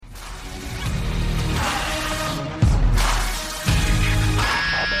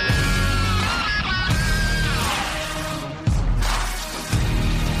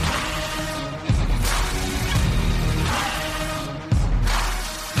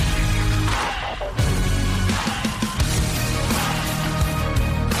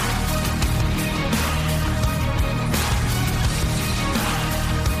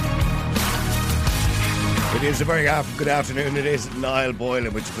is a very good afternoon. It is Niall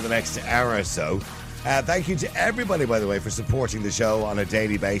Boylan, which for the next hour or so. Thank you to everybody, by the way, for supporting the show on a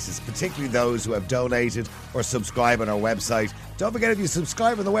daily basis, particularly those who have donated or subscribed on our website. Don't forget, if you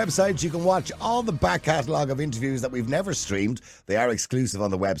subscribe on the website, you can watch all the back catalogue of interviews that we've never streamed. They are exclusive on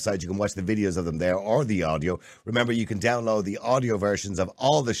the website. You can watch the videos of them there or the audio. Remember, you can download the audio versions of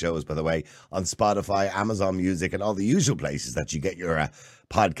all the shows, by the way, on Spotify, Amazon Music, and all the usual places that you get your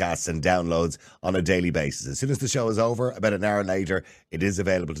podcasts and downloads on a daily basis. As soon as the show is over, about an hour later, it is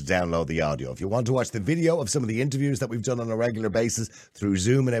available to download the audio. If you want to watch the video of some of the interviews that we've done on a regular basis through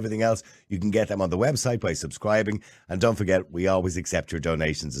Zoom and everything else, you can get them on the website by subscribing. And don't forget, we always accept your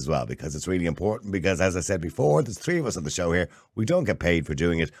donations as well, because it's really important, because as I said before, there's three of us on the show here. We don't get paid for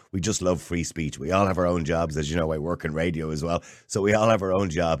doing it. We just love free speech. We all have our own jobs. As you know, I work in radio as well. So we all have our own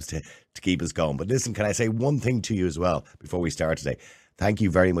jobs to keep us going. But listen, can I say one thing to you as well before we start today? Thank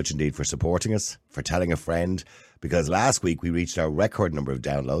you very much indeed for supporting us, for telling a friend, because last week we reached our record number of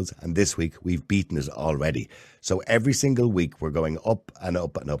downloads, and this week we've beaten it already. So every single week we're going up and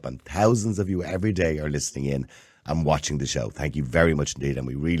up and up, and thousands of you every day are listening in and watching the show. Thank you very much indeed, and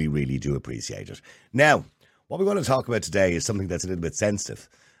we really, really do appreciate it. Now, what we want to talk about today is something that's a little bit sensitive,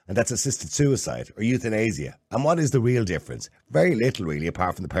 and that's assisted suicide or euthanasia. And what is the real difference? Very little, really,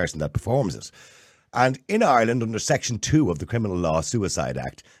 apart from the person that performs it. And in Ireland, under Section 2 of the Criminal Law Suicide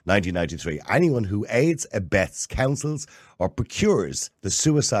Act 1993, anyone who aids, abets, counsels or procures the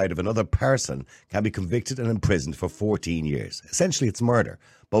suicide of another person can be convicted and imprisoned for 14 years. Essentially, it's murder.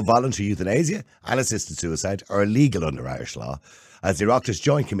 Both voluntary euthanasia and assisted suicide are illegal under Irish law. As the Oireachtas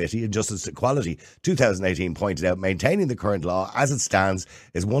Joint Committee on Justice and Equality 2018 pointed out, maintaining the current law as it stands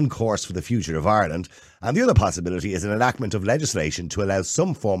is one course for the future of Ireland. And the other possibility is an enactment of legislation to allow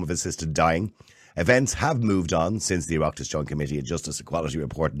some form of assisted dying. Events have moved on since the Oireachtas Joint Committee on Justice and Equality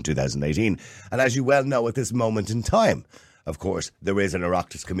report in 2018. And as you well know, at this moment in time, of course, there is an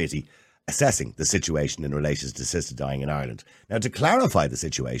Oireachtas committee assessing the situation in relation to assisted dying in Ireland. Now, to clarify the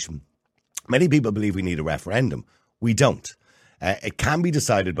situation, many people believe we need a referendum. We don't. It can be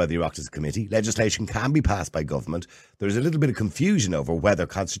decided by the Oireachtas Committee. Legislation can be passed by government. There's a little bit of confusion over whether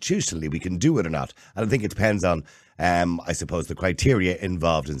constitutionally we can do it or not. And I think it depends on, I suppose, the criteria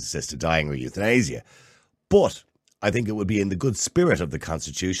involved in assisted dying or euthanasia. But I think it would be in the good spirit of the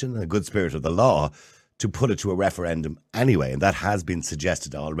Constitution and the good spirit of the law to put it to a referendum anyway. And that has been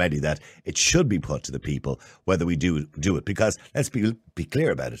suggested already, that it should be put to the people whether we do it. Because let's be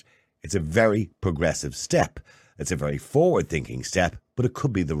clear about it. It's a very progressive step. It's a very forward-thinking step, but it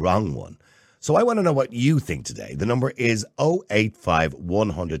could be the wrong one. So I want to know what you think today. The number is 085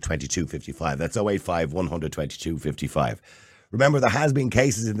 100 22 55. That's 085 100 22 55. Remember, there has been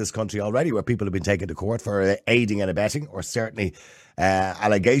cases in this country already where people have been taken to court for aiding and abetting, or certainly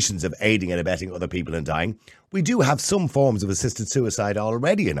allegations of aiding and abetting other people in dying. We do have some forms of assisted suicide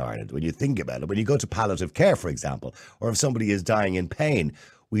already in Ireland, when you think about it. When you go to palliative care, for example, or if somebody is dying in pain,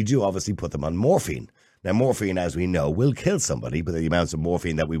 we do obviously put them on morphine. Now, morphine, as we know, will kill somebody, but the amounts of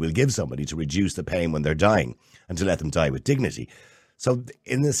morphine that we will give somebody to reduce the pain when they're dying and to let them die with dignity. So,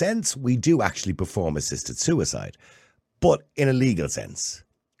 in a sense, we do actually perform assisted suicide, but in a legal sense.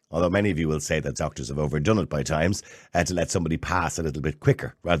 Although many of you will say that doctors have overdone it by times to let somebody pass a little bit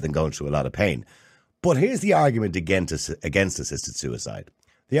quicker rather than going through a lot of pain. But here's the argument against assisted suicide.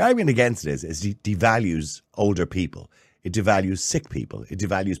 The argument against it is it devalues older people. It devalues sick people. It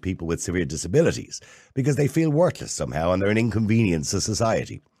devalues people with severe disabilities because they feel worthless somehow and they're an inconvenience to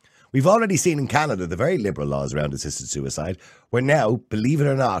society. We've already seen in Canada the very liberal laws around assisted suicide, where now, believe it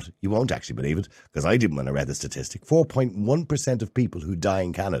or not, you won't actually believe it, because I didn't when I read the statistic, 4.1% of people who die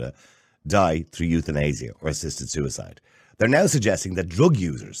in Canada die through euthanasia or assisted suicide. They're now suggesting that drug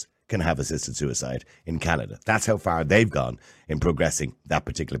users can have assisted suicide in Canada. That's how far they've gone in progressing that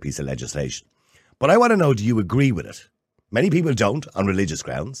particular piece of legislation. But I want to know, do you agree with it? Many people don't on religious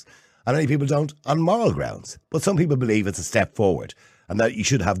grounds, and many people don't on moral grounds. But some people believe it's a step forward and that you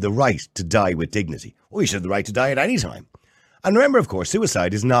should have the right to die with dignity. Or you should have the right to die at any time. And remember, of course,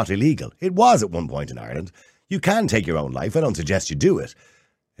 suicide is not illegal. It was at one point in Ireland. You can take your own life. I don't suggest you do it.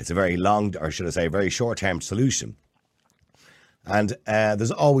 It's a very long, or should I say, a very short-term solution. And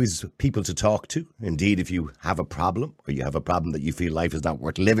there's always people to talk to. Indeed, if you have a problem, or you have a problem that you feel life is not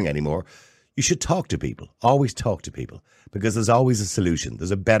worth living anymore, you should talk to people. Always talk to people, because there's always a solution.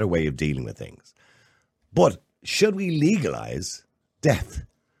 There's a better way of dealing with things. But should we legalise death,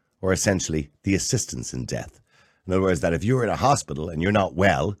 or essentially the assistance in death? In other words, that if you're in a hospital and you're not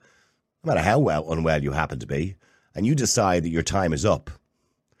well, no matter how unwell you happen to be, and you decide that your time is up,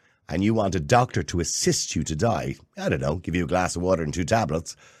 and you want a doctor to assist you to die, I don't know, give you a glass of water and 2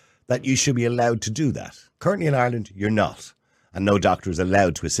 tablets, that you should be allowed to do that. Currently in Ireland, you're not. And no doctor is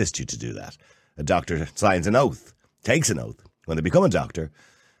allowed to assist you to do that. A doctor signs an oath, takes an oath, when they become a doctor,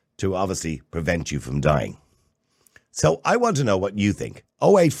 to obviously prevent you from dying. So I want to know what you think.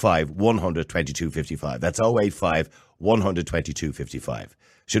 085 100 2255. That's 085 100 2255.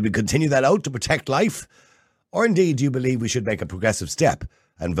 Should we continue that oath to protect life? Or indeed, do you believe we should make a progressive step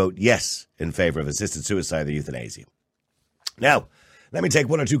and vote yes in favour of assisted suicide or euthanasia? Now, let me take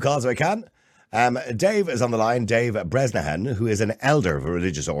one or two calls if I can. Dave is on the line, Dave Bresnahan, who is an elder of a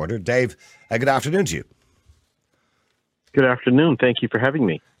religious order. Dave, good afternoon to you. Good afternoon. Thank you for having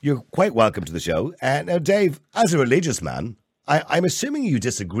me. You're quite welcome to the show. Now, Dave, as a religious man, I'm assuming you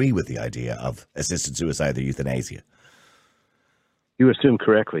disagree with the idea of assisted suicide or euthanasia. You assume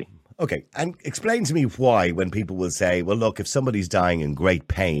correctly. Okay, and explain to me why when people will say, well, look, if somebody's dying in great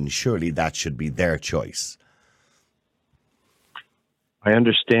pain, surely that should be their choice. I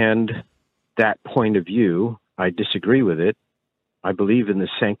understand that point of view. I disagree with it. I believe in the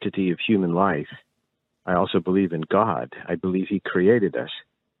sanctity of human life. I also believe in God. I believe He created us,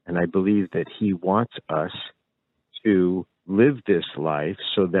 and I believe that He wants us to live this life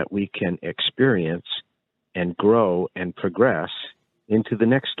so that we can experience and grow and progress into the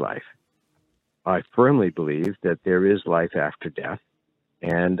next life. I firmly believe that there is life after death,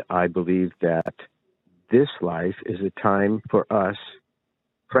 and I believe that this life is a time for us,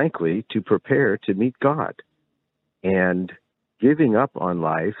 frankly, to prepare to meet God. And giving up on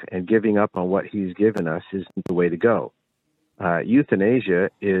life and giving up on what He's given us isn't the way to go. Euthanasia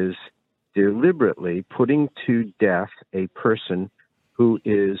is deliberately putting to death a person who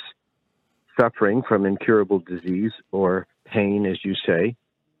is suffering from incurable disease or pain, as you say.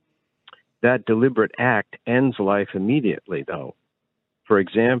 That deliberate act ends life immediately, though. For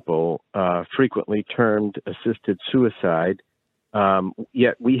example, frequently termed assisted suicide,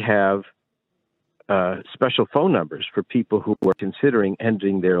 yet we have special phone numbers for people who are considering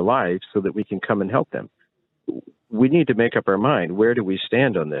ending their lives so that we can come and help them. We need to make up our mind. Where do we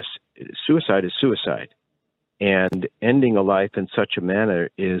stand on this? Suicide is suicide. And ending a life in such a manner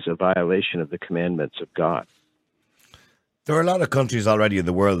is a violation of the commandments of God. There are a lot of countries already in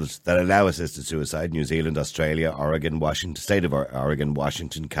the world that allow assisted suicide. New Zealand, Australia, Oregon, Washington, state of Oregon,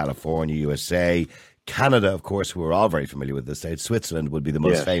 Washington, California, USA, Canada, of course, who are all very familiar with the state. Switzerland would be the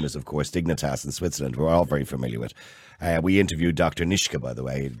most famous, of course, Dignitas in Switzerland, who are all very familiar with. We interviewed Dr. Nishka, by the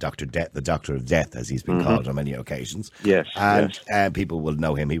way, Dr. Death, the Doctor of Death, as he's been called on many occasions. Yes. And people will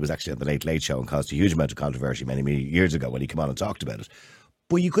know him. He was actually on the Late Late Show and caused a huge amount of controversy many, many years ago when he came on and talked about it.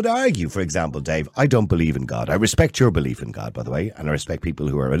 But you could argue, for example, Dave, I don't believe in God. I respect your belief in God, by the way, and I respect people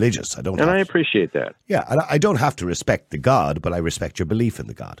who are religious. I appreciate that. Yeah, and I don't have to respect the God, but I respect your belief in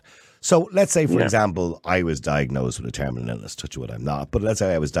the God. So let's say, for example, I was diagnosed with a terminal illness. Touch wood, I'm not. But let's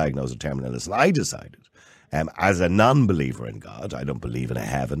say I was diagnosed with terminal illness, and I decided, as a non-believer in God, I don't believe in a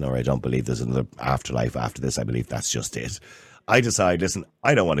heaven, or I don't believe there's another afterlife after this. I believe that's just it. I decide, listen,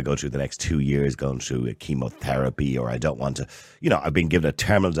 I don't want to go through the next 2 years going through a chemotherapy, or I don't want to, I've been given a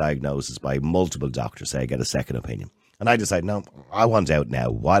terminal diagnosis by multiple doctors, say I get a second opinion. And I decide, no, I want out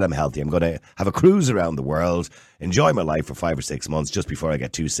now. While I'm healthy, I'm going to have a cruise around the world, enjoy my life for 5 or 6 months just before I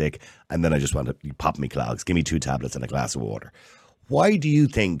get too sick. And then I just want to pop me clogs, give me 2 tablets and a glass of water. Why do you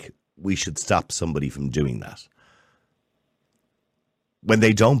think we should stop somebody from doing that when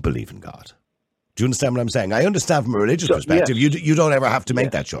they don't believe in God? Do you understand what I'm saying? I understand from a religious perspective, you don't ever have to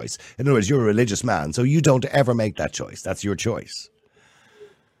make that choice. In other words, you're a religious man, so you don't ever make that choice. That's your choice.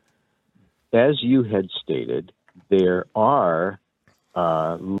 As you had stated, there are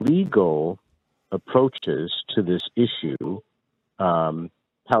legal approaches to this issue,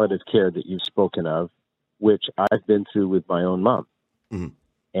 palliative care that you've spoken of, which I've been through with my own mom. Mm-hmm.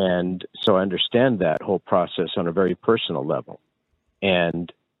 And so I understand that whole process on a very personal level.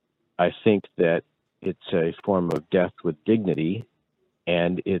 And I think that it's a form of death with dignity,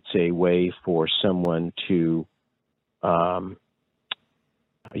 and it's a way for someone to,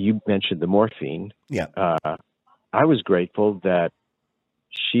 you mentioned the morphine. Yeah. I was grateful that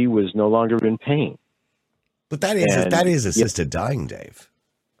she was no longer in pain. But that is assisted dying, Dave.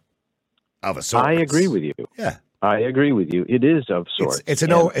 Of a sort. I agree with you. Yeah. I agree with you. It is of sorts. It's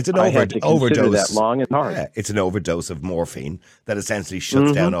an overdose. That long and hard. Yeah, it's an overdose of morphine that essentially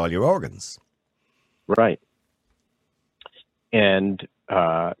shuts down all your organs. Right. And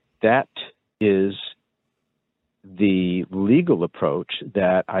that is the legal approach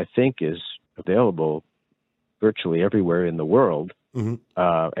that I think is available virtually everywhere in the world,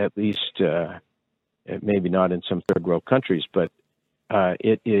 at least maybe not in some third world countries, but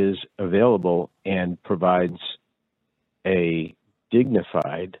it is available and provides a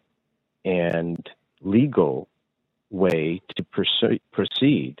dignified and legal way to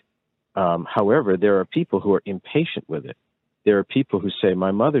proceed. However, there are people who are impatient with it. There are people who say,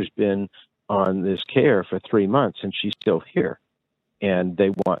 my mother's been on this care for 3 months and she's still here, and they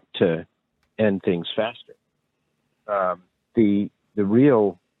want to end things faster. The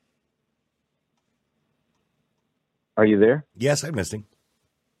real... Are you there? Yes, I'm listening.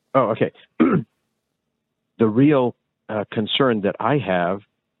 Oh, okay. The real concern that I have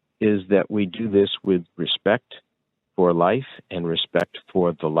is that we do this with respect for life and respect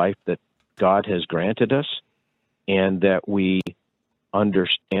for the life that God has granted us, and that we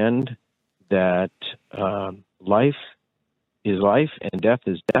understand that life is life and death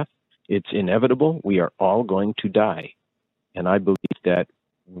is death. It's inevitable. We are all going to die. And I believe that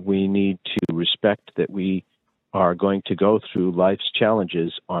we need to respect that we are going to go through life's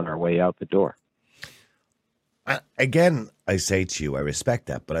challenges on our way out the door. Again, I say to you, I respect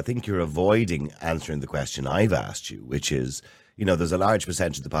that, but I think you're avoiding answering the question I've asked you, which is, there's a large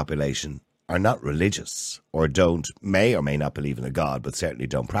percentage of the population are not religious or may or may not believe in a God, but certainly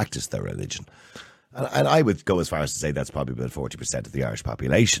don't practice their religion. And I would go as far as to say that's probably about 40% of the Irish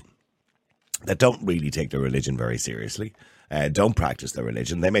population that don't really take their religion very seriously, don't practice their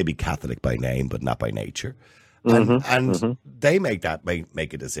religion. They may be Catholic by name, but not by nature. And they make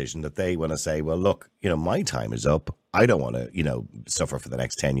a decision that they want to say, well, look, my time is up. I don't want to, suffer for the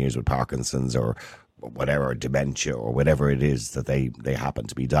next 10 years with Parkinson's or whatever, or dementia or whatever it is that they happen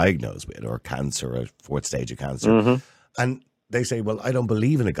to be diagnosed with, or cancer, or fourth stage of cancer. And they say, well, I don't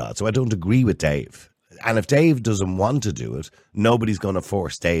believe in a God, so I don't agree with Dave. And if Dave doesn't want to do it, nobody's going to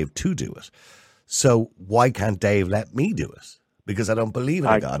force Dave to do it. So why can't Dave let me do it? Because I don't believe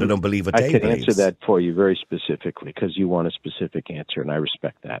in a God. I don't believe what Dave believes. I can answer that for you very specifically, because you want a specific answer, and I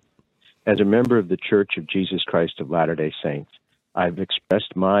respect that. As a member of the Church of Jesus Christ of Latter-day Saints, I've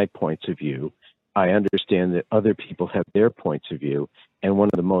expressed my points of view. I understand that other people have their points of view, and one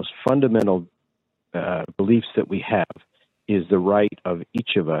of the most fundamental beliefs that we have is the right of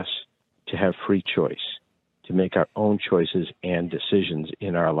each of us to have free choice, to make our own choices and decisions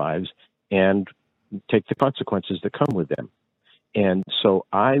in our lives, and take the consequences that come with them. And so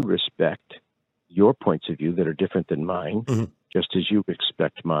I respect your points of view that are different than mine, just as you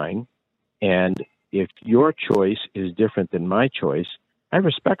respect mine. And if your choice is different than my choice, I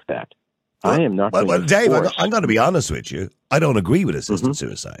respect that. Well, I am not going to Dave, force... I'm going to be honest with you. I don't agree with assisted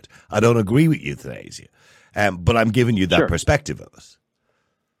suicide. I don't agree with euthanasia. But I'm giving you that perspective of it.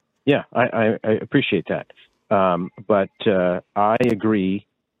 Yeah, I appreciate that. But I agree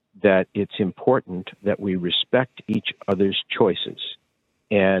that it's important that we respect each other's choices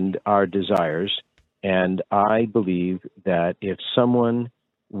and our desires. And I believe that if someone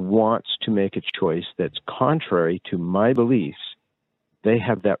wants to make a choice that's contrary to my beliefs, they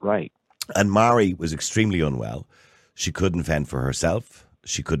have that right. And Mari was extremely unwell. She couldn't fend for herself.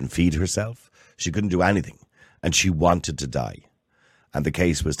 She couldn't feed herself. She couldn't do anything. And she wanted to die. And the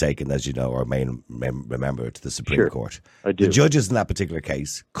case was taken, as you know, or may remember, to the Supreme Court. I do. The judges in that particular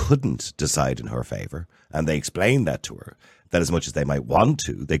case couldn't decide in her favour, and they explained that to her, that as much as they might want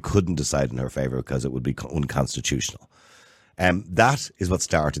to, they couldn't decide in her favour because it would be unconstitutional. That is what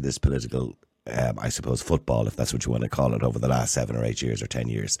started this political, I suppose, football, if that's what you want to call it, over the last 7 or 8 years or 10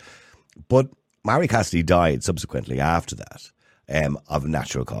 years. But Mary Cassidy died subsequently after that, of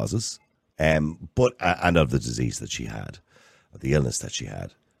natural causes, and of the disease that she had, the illness that she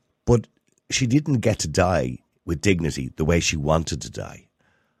had. But she didn't get to die with dignity the way she wanted to die.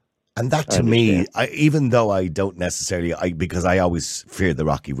 And that to me, even though I don't necessarily, because I always fear the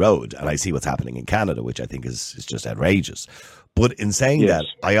rocky road, and I see what's happening in Canada, which I think is just outrageous. But in saying that,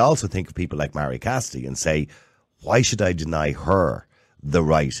 I also think of people like Mary Cassidy and say, why should I deny her the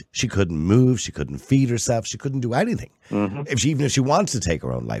right? She couldn't move, she couldn't feed herself, she couldn't do anything. Even if she wanted to take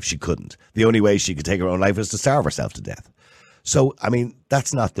her own life, she couldn't. The only way she could take her own life was to starve herself to death. So,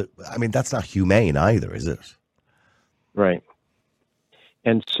 that's not humane either, is it? Right.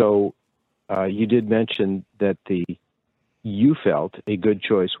 And so you did mention that you felt a good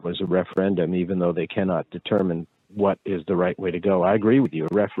choice was a referendum, even though they cannot determine what is the right way to go. I agree with you.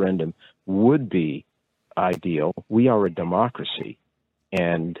 A referendum would be ideal. We are a democracy,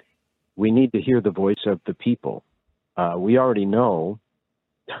 and we need to hear the voice of the people. We already know...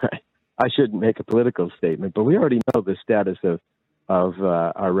 I shouldn't make a political statement, but we already know the status of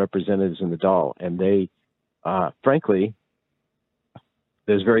our representatives in the Dáil, and they, frankly,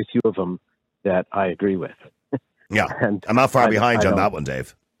 there's very few of them that I agree with. Yeah, and I'm not far behind you on that one,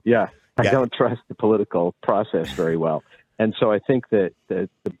 Dave. Yeah, I don't trust the political process very well. And so I think that the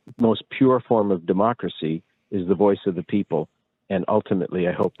most pure form of democracy is the voice of the people, And ultimately,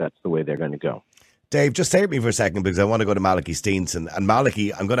 I hope that's the way they're going to go. Dave, just stay with me for a second because I want to go to Malachy Steenson. And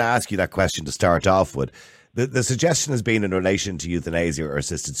Malachy, I'm going to ask you that question to start off with. The suggestion has been in relation to euthanasia or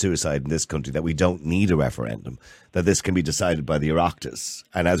assisted suicide in this country that we don't need a referendum, that this can be decided by the Oireachtas.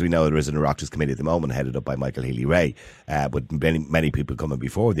 And as we know, there is an Oireachtas committee at the moment headed up by Michael Healy-Rae, with many people coming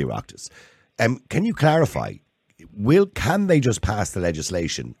before the Oireachtas. Can you clarify, can they just pass the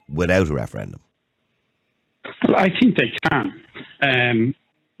legislation without a referendum? Well, I think they can,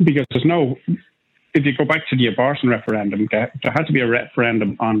 because if you go back to the abortion referendum, there had to be a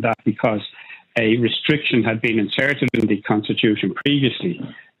referendum on that because a restriction had been inserted in the Constitution previously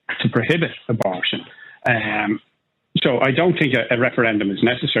to prohibit abortion. So I don't think a referendum is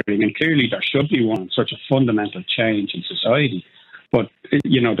necessary. I mean, clearly there should be one, such a fundamental change in society. But,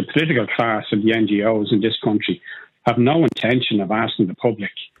 the political class and the NGOs in this country have no intention of asking the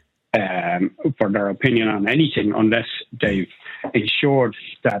public for their opinion on anything unless they've ensured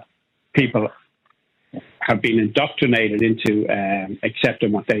that people have been indoctrinated into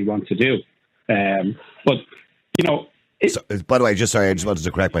accepting what they want to do. By the way, I just wanted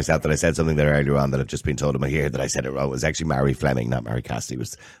to correct myself that I said something there earlier on that I've just been told in my ear that I said it wrong. It was actually Mary Fleming, not Mary Cassidy.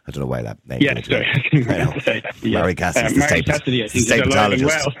 I don't know why that name. Yeah, sorry. Mary Cassidy is the state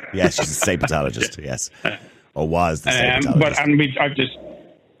pathologist. Well. Yes, she's a state pathologist. Yes, or was the state pathologist.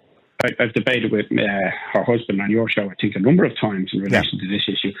 I've debated with her husband on your show, I think, a number of times in relation to this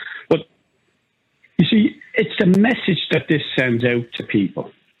issue. But you see, it's the message that this sends out to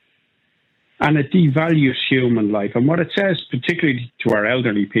people. And it devalues human life. And what it says, particularly to our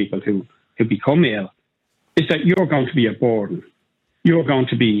elderly people who become ill, is that you're going to be a burden. You're going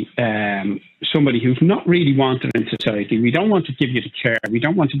to be somebody who's not really wanted in society. We don't want to give you the care. We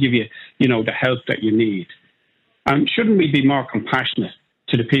don't want to give you, the help that you need. And shouldn't we be more compassionate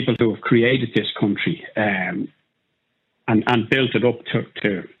to the people who have created this country and built it up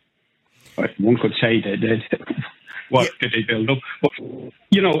to one could say what did they build up? But,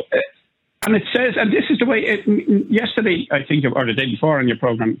 and it says, and this is the way, yesterday, I think, or the day before on your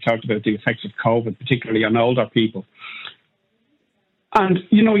program, talked about the effects of COVID, particularly on older people. And,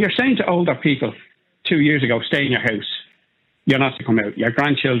 you're saying to older people 2 years ago, stay in your house. You're not to come out. Your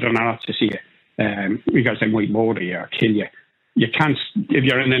grandchildren are not to see you because they might murder you or kill you. You can't, if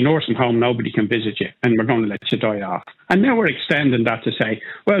you're in a nursing home, nobody can visit you and we're going to let you die off. And now we're extending that to say,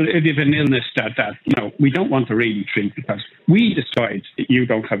 well, if you have an illness that we don't want to really treat because we decide that you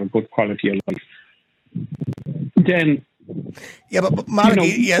don't have a good quality of life, then... Yeah, but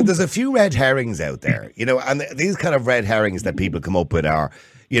Malachy, there's a few red herrings out there, and these kind of red herrings that people come up with are,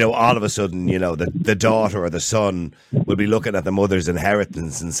 all of a sudden, the daughter or the son will be looking at the mother's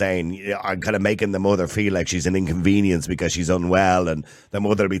inheritance and saying, I'm kind of making the mother feel like she's an inconvenience because she's unwell, and the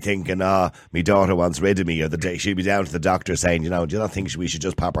mother will be thinking, my daughter wants rid of me, or the day she'll be down to the doctor saying, do you not think we should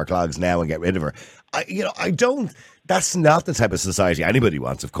just pop our clogs now and get rid of her? That's not the type of society anybody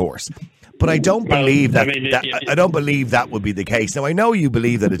wants, of course. But I don't believe I don't believe that would be the case. Now, I know you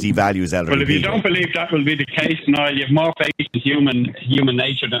believe that it devalues elderly people. Well, if you don't believe that will be the case, Niall, you have more faith in human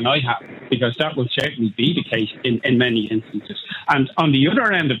nature than I have, because that will certainly be the case in many instances. And on the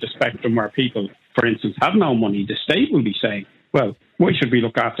other end of the spectrum, where people, for instance, have no money, the state will be saying, well, why should we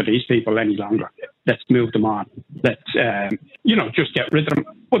look after these people any longer? Let's move them on. Let's, just get rid of them.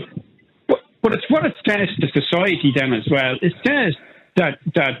 But it's what it says to society then as well. It says that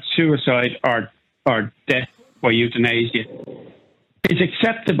suicide or death by euthanasia is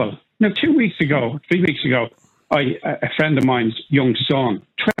acceptable. Now, 3 weeks ago, a friend of mine's young son,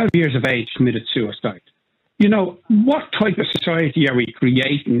 12 years of age, committed suicide. What type of society are we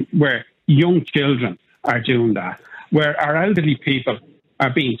creating where young children are doing that, where our elderly people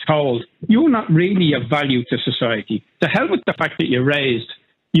are being told, you're not really of value to society? To hell with the fact that you raised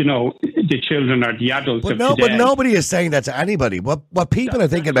the children are the adults of today. But nobody is saying that to anybody. What people are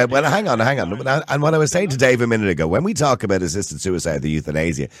thinking about, well, hang on. And what I was saying to Dave a minute ago, when we talk about assisted suicide, the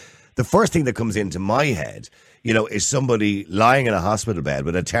euthanasia, the first thing that comes into my head, is somebody lying in a hospital bed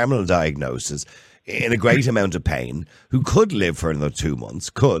with a terminal diagnosis, in a great amount of pain, who could live for another 2 months,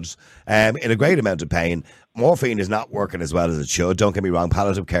 in a great amount of pain. Morphine is not working as well as it should. Don't get me wrong,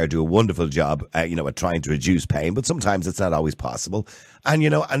 palliative care do a wonderful job, at trying to reduce pain, but sometimes it's not always possible. And,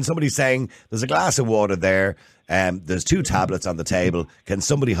 and somebody's saying, there's a glass of water there, there's 2 tablets on the table. Can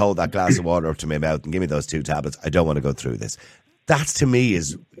somebody hold that glass of water up to my mouth and give me those 2 tablets? I don't want to go through this. That's, to me,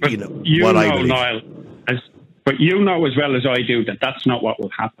 is, what I believe. Niall, but you know as well as I do that that's not what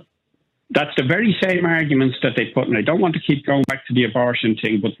will happen. That's the very same arguments that they put, and I don't want to keep going back to the abortion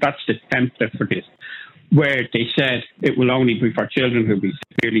thing, but that's the template for this, where they said it will only be for children who will be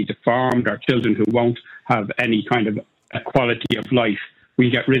severely deformed or children who won't have any kind of a quality of life, we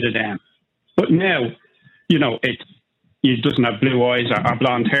get rid of them. But now, he doesn't have blue eyes or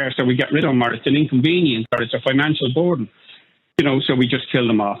blonde hair, so we get rid of them, or it's an inconvenience, or it's a financial burden, so we just kill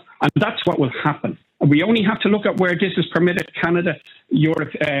them off. And that's what will happen. We only have to look at where this is permitted, Canada,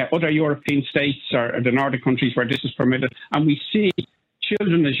 Europe, other European states, or the Nordic countries where this is permitted, and we see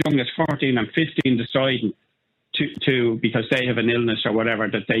children as young as 14 and 15 deciding to because they have an illness or whatever,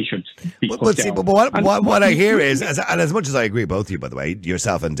 that they should be put down. But what I hear is, and as much as I agree, both of you, by the way,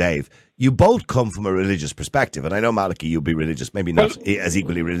 yourself and Dave, you both come from a religious perspective, and I know, Malachy, you'll be religious, maybe not as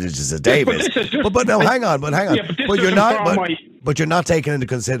equally religious as Dave is. But hang on. Yeah, but you're not taking into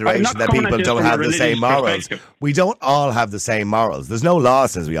consideration that people don't have the same morals. We don't all have the same morals. There's no law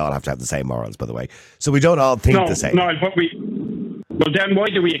says we all have to have the same morals, by the way. So we don't all think the same. Well, then why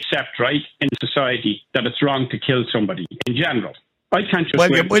do we accept, right, in society, that it's wrong to kill somebody in general? I can't just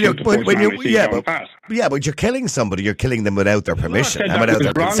but you're killing somebody. You're killing them without their permission and without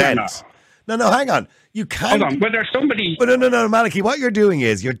their consent. No, hang on. You can't. Hold on. Whether somebody. But no, Malachy. What you're doing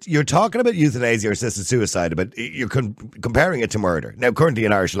is you're talking about euthanasia or assisted suicide, but you're comparing it to murder. Now, currently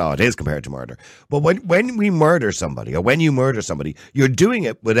in Irish law, it is compared to murder. But when we murder somebody, or when you murder somebody, you're doing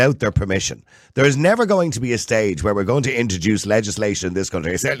it without their permission. There is never going to be a stage where we're going to introduce legislation in this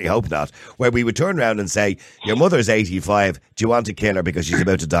country, I certainly hope not, where we would turn around and say, your mother's 85, do you want to kill her because she's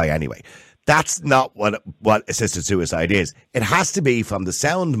about to die anyway? That's not what assisted suicide is. It has to be from the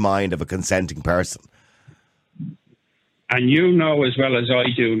sound mind of a consenting person. And you know as well as I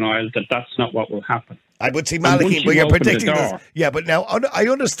do, Niall, that that's not what will happen. I would see, Malachy, but you're predicting this. Yeah, but now I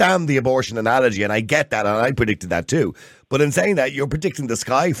understand the abortion analogy, and I get that, and I predicted that too. But in saying that, you're predicting the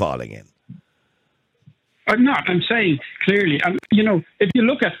sky falling in. I'm not. I'm saying clearly, if you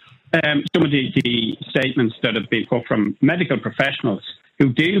look at some of the statements that have been put from medical professionals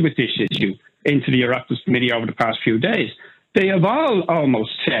who deal with this issue into the Oireachtas Committee over the past few days, they have all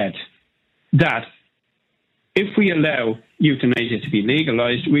almost said that if we allow euthanasia to be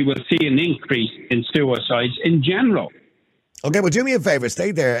legalised, we will see an increase in suicides in general. Okay, well, do me a favour.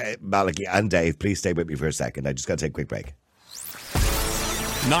 Stay there, Malachy and Dave. Please stay with me for a second. I just got to take a quick break.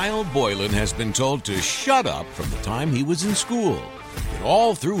 Niall Boylan has been told to shut up from the time he was in school. And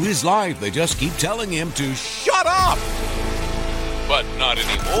all through his life, they just keep telling him to shut up. But not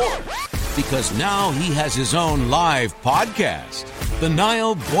anymore. Because now he has his own live podcast, the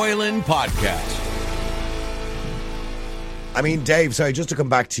Niall Boylan Podcast. I mean, Dave, sorry, just to come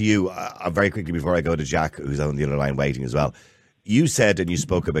back to you very quickly before I go to Jack, who's on the other line waiting as well. You said, and you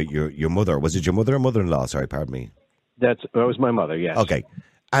spoke about your mother. Was it your mother or mother-in-law? Sorry, pardon me. That was my mother, yes. Okay.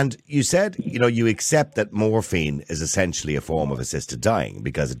 And you said, you accept that morphine is essentially a form of assisted dying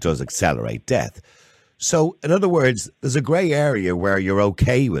because it does accelerate death. So, in other words, there's a grey area where you're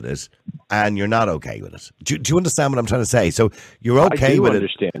okay with it and you're not okay with it. Do you understand what I'm trying to say? So, you're okay with it. I do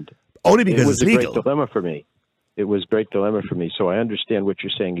understand. Only because it's legal. It was a great dilemma for me. It was a great dilemma for me. So I understand what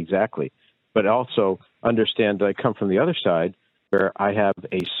you're saying exactly. But also understand that I come from the other side where I have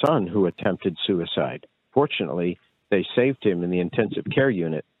a son who attempted suicide. Fortunately, they saved him in the intensive care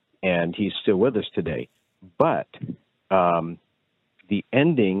unit, and he's still with us today. But the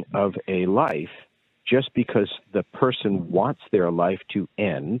ending of a life, just because the person wants their life to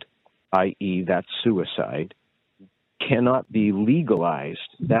end, i.e. that's suicide, cannot be legalized.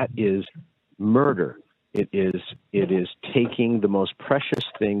 That is murder. It is taking the most precious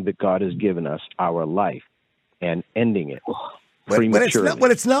thing that God has given us, our life, and ending it prematurely.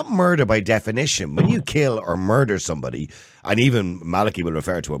 When it's not murder by definition, when you kill or murder somebody, and even Malachy will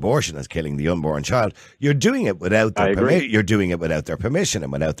refer to abortion as killing the unborn child, you're doing it without their you're doing it without their permission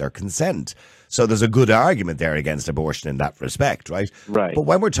and without their consent. So there's a good argument there against abortion in that respect, right? Right. But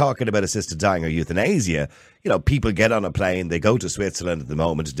when we're talking about assisted dying or euthanasia, people get on a plane, they go to Switzerland at the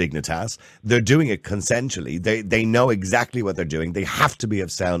moment, Dignitas. They're doing it consensually. They know exactly what they're doing. They have to be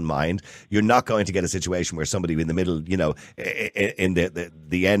of sound mind. You're not going to get a situation where somebody in the middle, in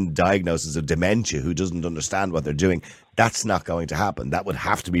the end diagnosis of dementia who doesn't understand what they're doing. That's not going to happen. That would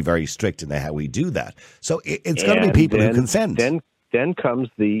have to be very strict in how we do that. So it's going to be people who consent. Then comes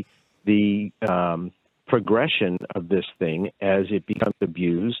the progression of this thing as it becomes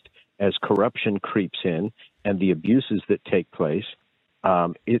abused, as corruption creeps in, and the abuses that take place.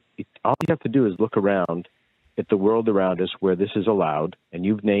 All you have to do is look around at the world around us where this is allowed, and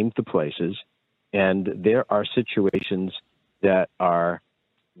you've named the places, and there are situations that are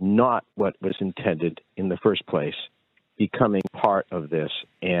not what was intended in the first place becoming part of this,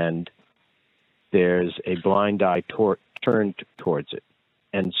 and there's a blind eye turned towards it.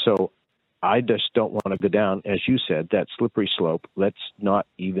 And so I just don't want to go down, as you said, that slippery slope. Let's not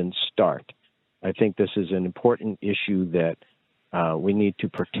even start. I think this is an important issue that we need to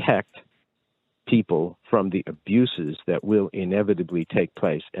protect people from the abuses that will inevitably take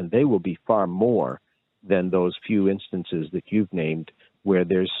place, and they will be far more than those few instances that you've named where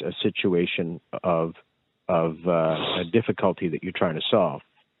there's a situation of a difficulty that you're trying to solve.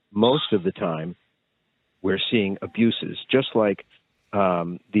 Most of the time, we're seeing abuses, just like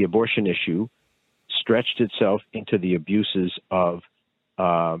the abortion issue stretched itself into the abuses of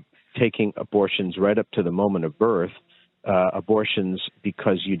taking abortions right up to the moment of birth, abortions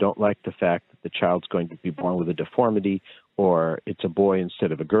because you don't like the fact that the child's going to be born with a deformity or it's a boy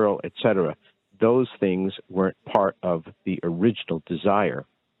instead of a girl, etc. Those things weren't part of the original desire,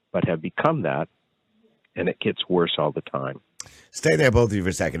 but have become that, and it gets worse all the time. Stay there, both of you, for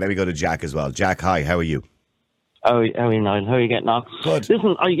a second. Let me go to Jack as well. Jack, hi, how are you? How are you, Niall? How are you getting on? Good.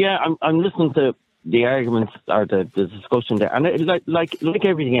 Listen, I'm listening to the arguments or the discussion there, and like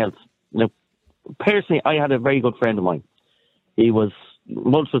everything else, personally, I had a very good friend of mine. He was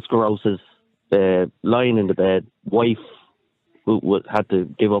multiple sclerosis, lying in the bed, wife who had to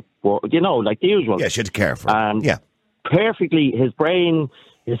give up work, like the usual. Yeah, she had to care for him. And yeah. Perfectly, his brain,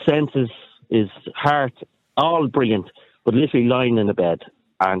 his senses, his heart, all brilliant, but literally lying in the bed.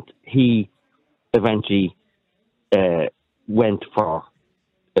 And he eventually went for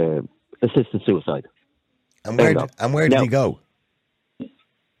assisted suicide. And where did he go?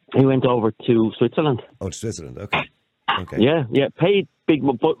 He went over to Switzerland. Oh, to Switzerland, okay. Yeah, paid big,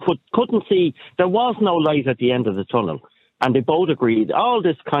 but couldn't see, there was no light at the end of the tunnel. And they both agreed, all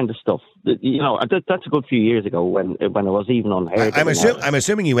this kind of stuff. That's a good few years ago when it was even unheard. I'm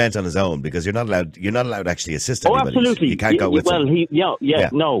assuming he went on his own because you're not allowed to actually assist anybody. Oh, absolutely. You can't go with him. He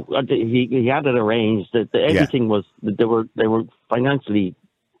had it arranged. That everything was, they were financially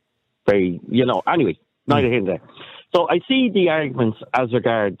very, anyway, neither here nor there. So I see the arguments as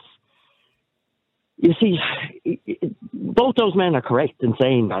regards, you see, both those men are correct in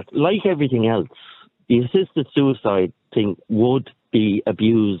saying that, like everything else, the assisted suicide thing would be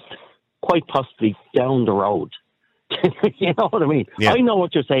abused quite possibly down the road. You know what I mean? Yeah. I know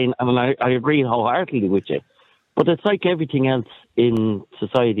what you're saying, and I agree wholeheartedly with you. But it's like everything else in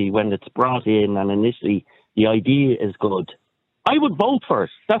society when it's brought in and initially the idea is good. I would vote for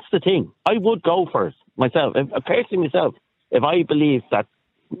it. That's the thing. I would go for it myself. Personally myself, if I believed that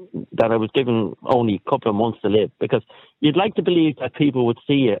I was given only a couple of months to live, because you'd like to believe that people would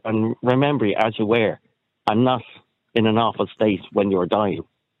see you and remember you as you were and not in an awful state when you're dying.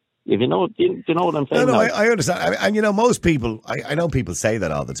 If you know what I'm saying? No, I understand. And most people, I know people say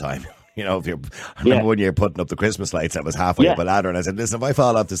that all the time. I remember one year putting up the Christmas lights, I was halfway up a ladder, and I said, listen, if I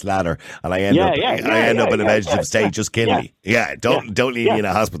fall off this ladder and I end up in a vegetative state, just kill me. Yeah, don't leave me in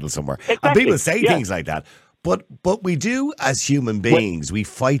a hospital somewhere. Exactly. And people say things like that. But we do, as human beings, we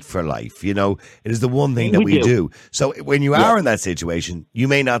fight for life. It is the one thing that we do. So when you are in that situation, you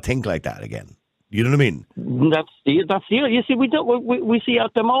may not think like that again. You know what I mean? That's you see, we see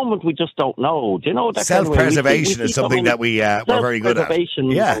at the moment, we just don't know. Do you know that self-preservation kind of is something that we're very good at.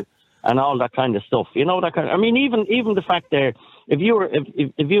 Yeah. And all that kind of stuff. That kind of, even the fact there, if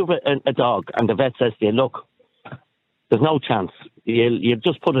you have a dog and the vet says to you, look, there's no chance, you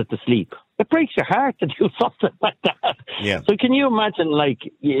just put it to sleep. It breaks your heart to do something like that. Yeah. So can you imagine,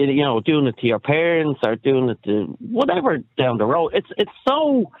 doing it to your parents or doing it to whatever down the road? It's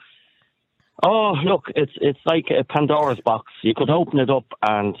so. Oh, look, it's like a Pandora's box. You could open it up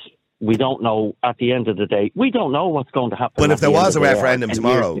and we don't know at the end of the day. We don't know what's going to happen. But if there was a referendum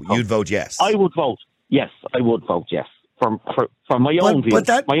tomorrow, you'd vote yes. I would vote yes. I would vote yes. For my own view,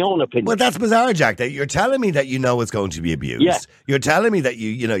 my own opinion. But that's bizarre, Jack. That you're telling me that it's going to be abused. Yeah. You're telling me that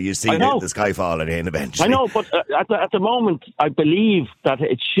you see the sky falling in eventually. I know, but at the moment, I believe that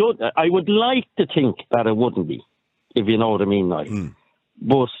it should. I would like to think that it wouldn't be, if you know what I mean.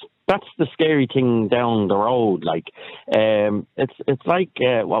 But that's the scary thing down the road. It's like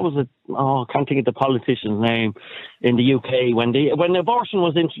what was it? Oh, I can't think of the politician's name in the UK when abortion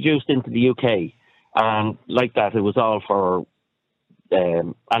was introduced into the UK. And like that, it was all for,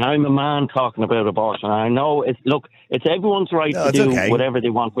 and I'm a man talking about abortion. I know it's everyone's right to do whatever they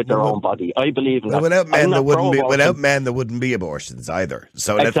want with their own body. I believe in that. Without men, there wouldn't be abortions either.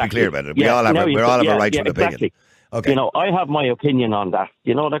 So let's be clear about it. We all have a right to an opinion. Exactly. Okay. I have my opinion on that.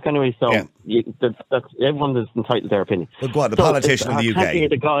 That kind of way. So that's everyone is entitled to their opinion. But go on, the politician in the UK.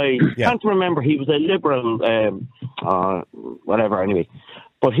 The guy, can't remember. He was a liberal, whatever. Anyway.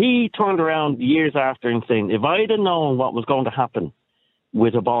 But he turned around years after and saying, if I'd have known what was going to happen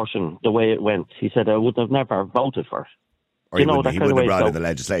with abortion the way it went, he said, I would have never voted for it. Or he wouldn't have brought in the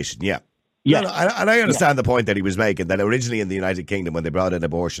legislation, yeah. Yeah. No, and I understand the point that he was making, that originally in the United Kingdom, when they brought in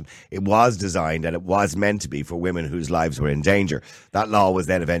abortion, it was designed and it was meant to be for women whose lives were in danger. That law was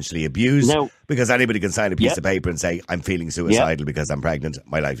then eventually abused because anybody can sign a piece of paper and say, I'm feeling suicidal because I'm pregnant,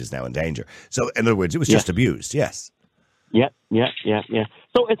 my life is now in danger. So, in other words, it was just abused, yes. Yeah.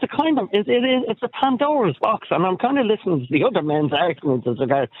 So it's a kind of, it's a Pandora's box, and I'm kind of listening to the other men's arguments as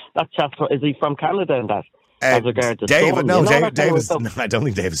regard, that chap, is he from Canada and that? As regard to David, no, David's, no, I don't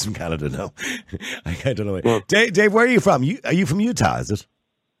think David's from Canada, no. I don't know. No. Dave, where are you from? Are you from Utah, is it?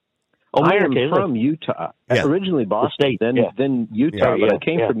 I am from Utah. Originally Boston, then Utah, but I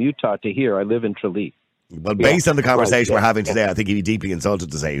came from Utah to here. I live in Tralee. Well, based on the conversation we're having today, I think he'd be deeply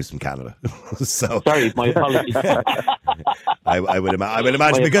insulted to say he was from Canada. So sorry, my apologies. I would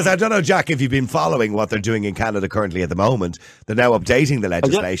imagine, because I don't know, Jack, if you've been following what they're doing in Canada currently at the moment. They're now updating the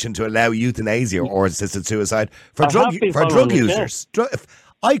legislation to allow euthanasia or assisted suicide for drug users.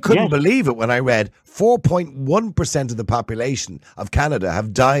 I couldn't believe it when I read 4.1% of the population of Canada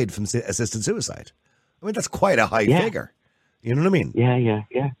have died from assisted suicide. I mean, that's quite a high figure. You know what I mean?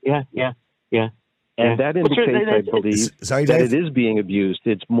 Yeah. And that indicates, I believe, that it is being abused.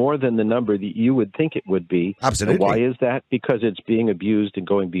 It's more than the number that you would think it would be. Absolutely. And why is that? Because it's being abused and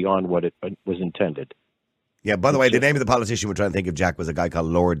going beyond what it was intended. Yeah, by the way, the name of the politician we're trying to think of, Jack, was a guy called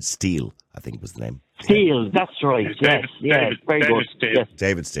Lord Steele, I think was the name. Steele, that's right. Very good. Yes.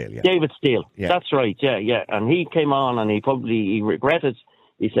 David Steele, yeah. David Steele, that's right, yeah. And he came on and he regretted,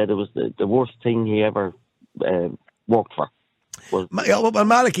 he said it was the worst thing he ever worked for. Well,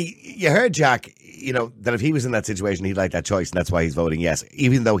 Malachy, you heard Jack, that if he was in that situation, he'd like that choice, and that's why he's voting yes,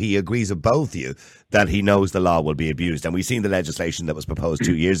 even though he agrees with both of you that he knows the law will be abused. And we've seen the legislation that was proposed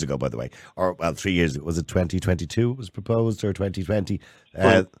 2 years ago, by the way, or 3 years ago. Was it 2022 it was proposed, or 2020?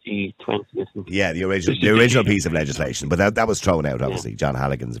 2020. Yeah, the original piece of legislation, but that was thrown out, obviously, John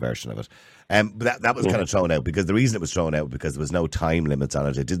Halligan's version of it. But that was kind of thrown out because the reason it was thrown out because there was no time limits on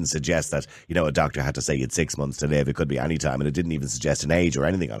it. It didn't suggest that, a doctor had to say you had 6 months to live. It could be any time, and it didn't even suggest an age or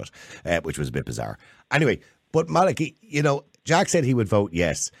anything on it, which was a bit bizarre. Anyway, but Malachy, Jack said he would vote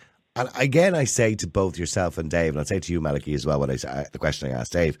yes. And again, I say to both yourself and Dave, and I'll say to you, Malachy, as well, the question I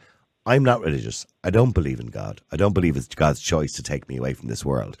asked Dave, I'm not religious. I don't believe in God. I don't believe it's God's choice to take me away from this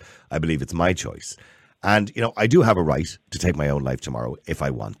world. I believe it's my choice. And, I do have a right to take my own life tomorrow if I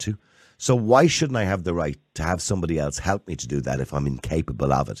want to. So why shouldn't I have the right to have somebody else help me to do that if I'm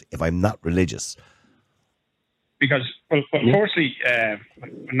incapable of it, if I'm not religious? Because, firstly,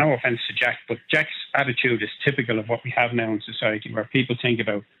 no offence to Jack, but Jack's attitude is typical of what we have now in society, where people think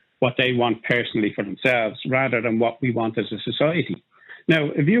about what they want personally for themselves rather than what we want as a society. Now,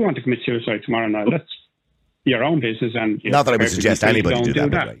 if you want to commit suicide tomorrow night, that's your own business. And not that I would suggest anybody do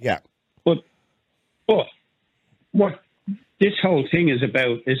that. Yeah. But what this whole thing is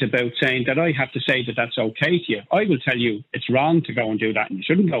about saying that I have to say that that's okay to you. I will tell you it's wrong to go and do that, and you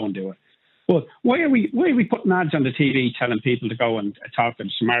shouldn't go and do it. But why are we putting ads on the TV telling people to go and talk to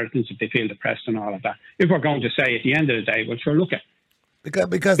the Samaritans if they feel depressed and all of that? If we're going to say at the end of the day, well, sure, look at.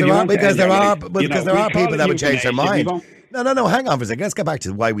 Because there are people that would change their mind. No, hang on for a second. Let's get back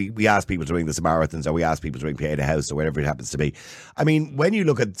to why we ask people to ring the Samaritans, or we ask people to ring Pieta House, or whatever it happens to be. I mean, when you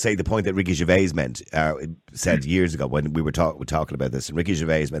look at, say, the point that Ricky Gervais said years ago when we were talking about this, and Ricky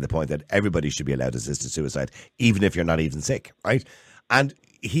Gervais made the point that everybody should be allowed assisted suicide, even if you're not even sick, right? And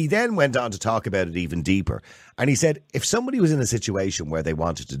he then went on to talk about it even deeper. And he said, if somebody was in a situation where they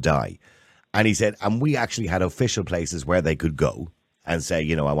wanted to die, and he said, and we actually had official places where they could go and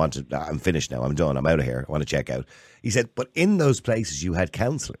say, I'm finished now, I'm done, I'm out of here, I want to check out. He said, but in those places you had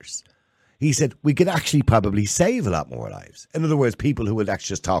counsellors. He said, we could actually probably save a lot more lives. In other words, people who would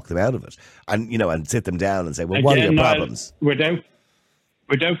actually just talk them out of it and, and sit them down and say, well, what are your problems?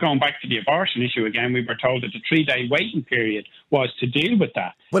 Without going back to the abortion issue again, we were told that the 3-day waiting period was to deal with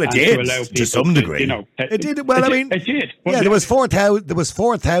that. Well, it did, to some degree. It did. Well, it did. Yeah, there was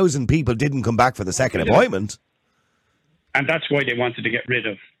 4,000 people didn't come back for the second appointment. And that's why they wanted to get rid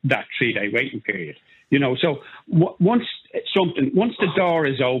of that 3-day waiting period. So once the door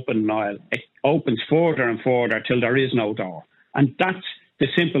is open, Niall, it opens further and further till there is no door. And that's the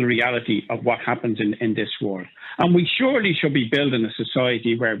simple reality of what happens in this world. And we surely should be building a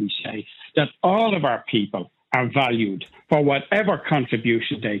society where we say that all of our people are valued for whatever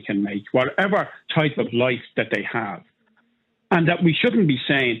contribution they can make, whatever type of life that they have. And that we shouldn't be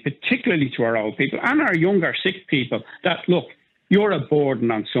saying, particularly to our old people and our younger sick people, that, look, you're a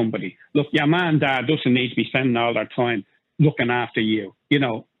burden on somebody. Look, your mum and dad doesn't need to be spending all their time looking after you.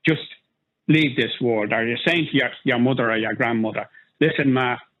 Just leave this world. Or you're saying to your mother or your grandmother, listen,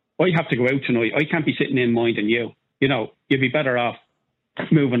 Ma, I have to go out tonight. I can't be sitting in minding you. You'd be better off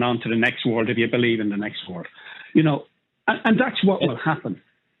moving on to the next world if you believe in the next world. You know, and that's what will happen.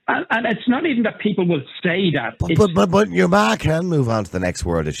 And it's not even that people will say that. But your ma can move on to the next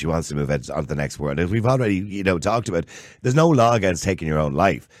world if she wants to move on to the next world. As we've already, talked about, there's no law against taking your own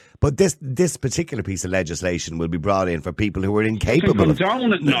life. But this particular piece of legislation will be brought in for people who are incapable of...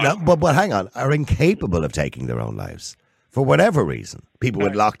 But hang on, are incapable of taking their own lives. For whatever reason. People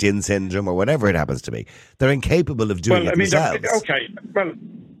with locked-in syndrome or whatever it happens to be. They're incapable of doing it themselves.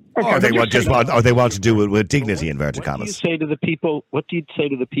 Or they want to do it with dignity, inverted commas. What do you say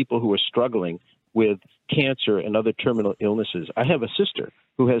to the people who are struggling with cancer and other terminal illnesses? I have a sister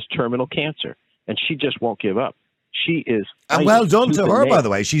who has terminal cancer, and she just won't give up. She is... And well done to her, by the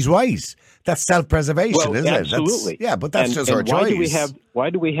way. She's right. That's self-preservation, isn't it? Absolutely. But that's just her choice. Why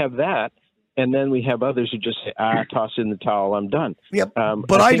do we have that? And then we have others who just say, toss in the towel, I'm done. Yeah,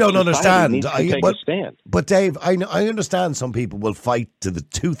 but I don't understand. But Dave, I understand some people will fight to the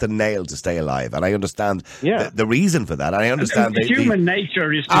tooth and nail to stay alive, and I understand the reason for that. I understand human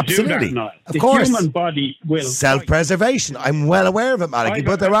nature is to absolutely do that. Of course, the human body will self-preservation. I'm well aware of it, Malachy,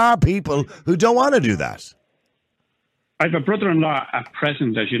 but there are people who don't want to do that. I have a brother-in-law at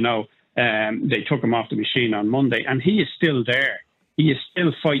present, as you know. They took him off the machine on Monday, and he is still there. He is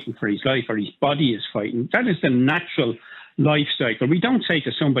still fighting for his life, or his body is fighting. That is the natural life cycle. We don't say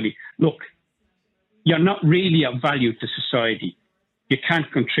to somebody, look, you're not really of value to society. You can't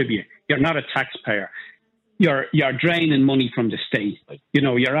contribute. You're not a taxpayer. You're draining money from the state.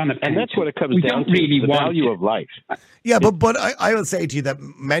 You're on a pension. And that's what it comes down to, the value of life. Yeah, but I will say to you that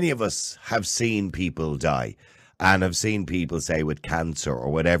many of us have seen people die. And I've seen people say with cancer or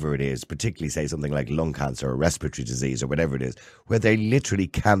whatever it is, particularly say something like lung cancer or respiratory disease or whatever it is, where they literally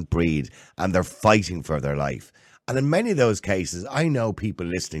can't breathe and they're fighting for their life. And in many of those cases, I know people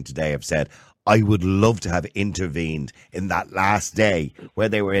listening today have said, I would love to have intervened in that last day where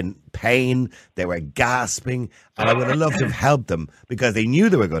they were in pain, they were gasping, and I would have loved to have helped them because they knew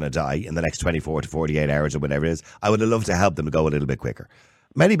they were going to die in the next 24 to 48 hours or whatever it is. I would have loved to help them to go a little bit quicker.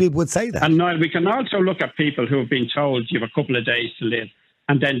 Many people would say that. And Niall, we can also look at people who have been told you have a couple of days to live,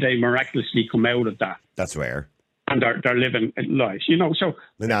 and then they miraculously come out of that. That's rare. And they're living lives, So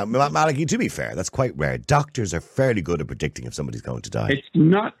now, Malachy, to be fair, that's quite rare. Doctors are fairly good at predicting if somebody's going to die. It's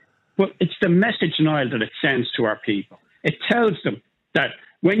not, but it's the message, Niall, that it sends to our people. It tells them that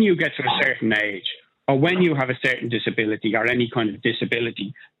when you get to a certain age, or when you have a certain disability or any kind of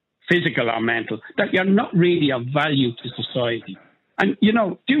disability, physical or mental, that you're not really of value to society. And,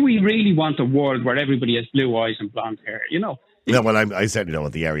 do we really want a world where everybody has blue eyes and blonde hair? No, well, I certainly don't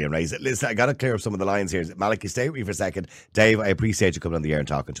want the area and raise it. Listen, I got to clear up some of the lines here. Malachy, stay with me for a second. Dave, I appreciate you coming on the air and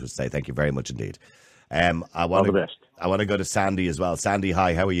talking to us today. Thank you very much indeed. All the best. I want to go to Sandy as well. Sandy,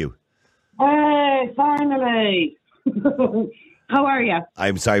 hi, how are you? Hey, finally. How are you?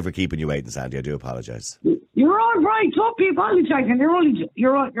 I'm sorry for keeping you waiting, Sandy. I do apologise. You're all right. Don't be apologising.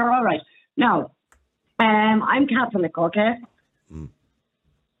 You're all right. Now, I'm Catholic, okay?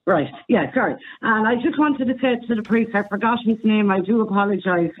 Right, yeah, sorry. And I just wanted to say to the priest, I forgot his name, I do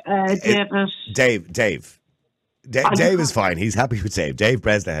apologise. David. Dave. Dave is fine. He's happy with Dave. Dave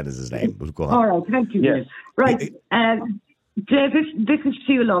Bresnahan is his name. Go on. All right, thank you. Yes. Right, Dave, this is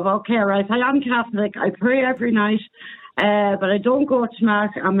to you, love, okay, right? I am Catholic, I pray every night, but I don't go to Mass,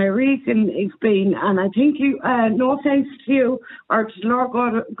 and my reason is being, and I think you, no offence to you or to the Lord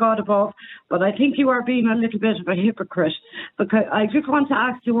God above, but I think you are being a little bit of a hypocrite, because I just want to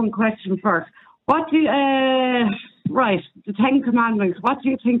ask you one question first. What do you, the Ten Commandments, what do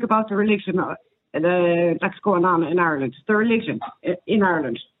you think about the religion that's going on in Ireland, the religion in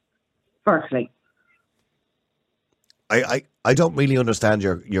Ireland, firstly? I don't really understand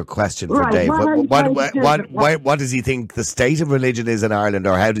your question for Dave. What does he think the state of religion is in Ireland,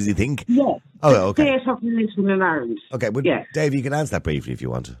 or how does he think? Yes. Oh, okay. The state of religion in Ireland. Okay, well, yes. Dave, you can answer that briefly if you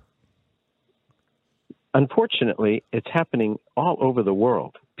want to. Unfortunately, it's happening all over the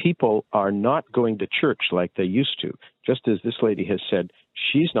world. People are not going to church like they used to. Just as this lady has said,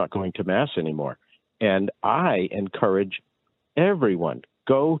 she's not going to Mass anymore. And I encourage everyone,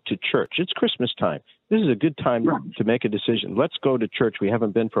 go to church. It's Christmas time. This is a good time to make a decision. Let's go to church. We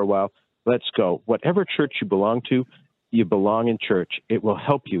haven't been for a while. Let's go. Whatever church you belong to, you belong in church. It will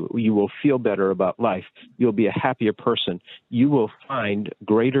help you. You will feel better about life. You'll be a happier person. You will find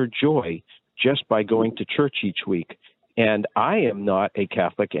greater joy just by going to church each week. And I am not a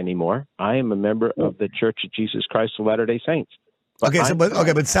Catholic anymore. I am a member of the Church of Jesus Christ of Latter-day Saints. But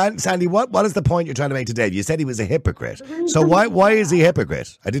Sandy, what is the point you're trying to make to Dave? You said he was a hypocrite. So why is he a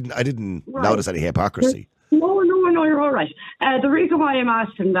hypocrite? I didn't notice any hypocrisy. No, you're all right. The reason why I'm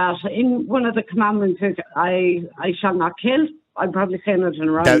asking that, in one of the commandments is I shall not kill, I'm probably saying it in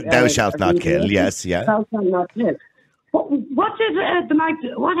a wrong. Thou shalt not kill. Yes, yeah. Thou shalt not kill. What did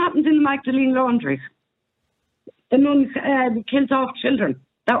what happened in the Magdalene laundries? The nuns killed off children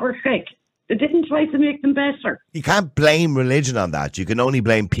that were sick. They didn't try to make them better. You can't blame religion on that. You can only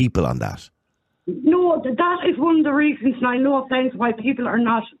blame people on that. No, that is one of the reasons, and I no offence, why people are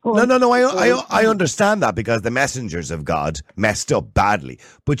not going... No, I understand that, because the messengers of God messed up badly.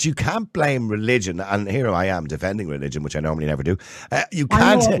 But you can't blame religion, and here I am defending religion, which I normally never do. You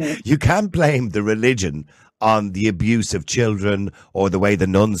can't blame the religion on the abuse of children, or the way the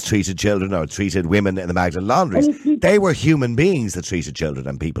nuns treated children or treated women in the Magdalene laundries. They were human beings that treated children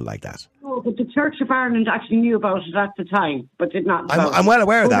and people like that. No, but the Church of Ireland actually knew about it at the time, but did not. I'm well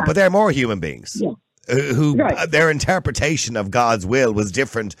aware of that, but they're more human beings. Yeah. Who their interpretation of God's will was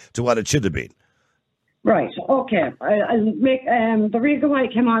different to what it should have been. Right. Okay. I'll make the reason why I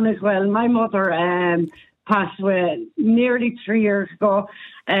came on as well. My mother passed away nearly 3 years ago.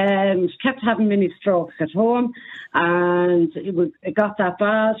 She kept having mini strokes at home, and it got that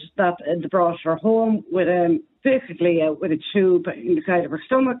bad that they brought her home with basically with a tube inside of her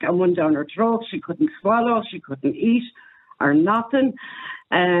stomach and one down her throat. She couldn't swallow, she couldn't eat or nothing,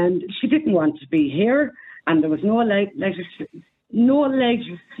 and she didn't want to be here. And there was no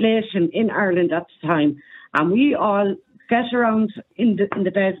legislation in Ireland at the time, and we all sat around in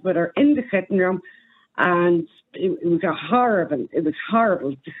the beds with her in the sitting room. And it was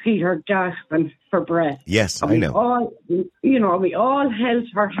horrible to see her gasping for breath. Yes, I know. We all held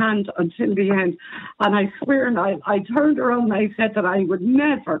her hand until the end. And I swear, and I turned around and I said that I would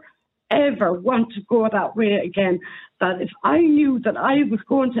never, ever want to go that way again. That if I knew that I was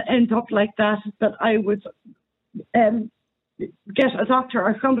going to end up like that I would get a doctor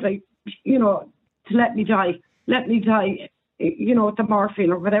or somebody, to let me die. The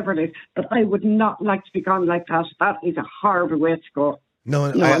morphine or whatever it is, but I would not like to be gone like that. That is a horrible way to go. No,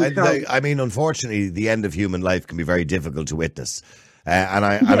 I mean, unfortunately, the end of human life can be very difficult to witness. And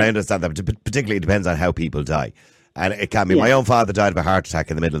I understand that, but particularly it depends on how people die. And it can be. My own father died of a heart attack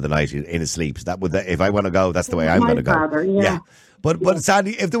in the middle of the night in his sleep. So if I want to go, that's the way I'm going to go. Father, yeah. But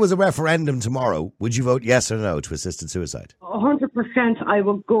sadly, if there was a referendum tomorrow, would you vote yes or no to assisted suicide? 100% I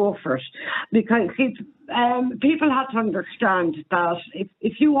will go for it. Because people have to understand that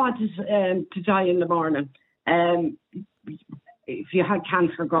if you wanted to die in the morning, if you had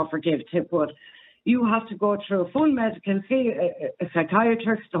cancer, God forgive, but you have to go through a full medical, see a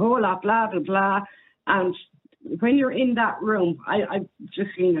psychiatrist, the whole lot, blah, blah, blah. And when you're in that room, I've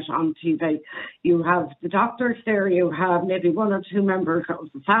just seen it on TV, you have the doctors there, you have maybe one or two members of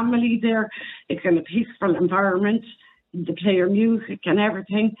the family there. It's in a peaceful environment. They play your music and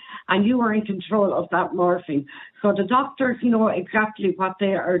everything, and you are in control of that morphine. So the doctors know exactly what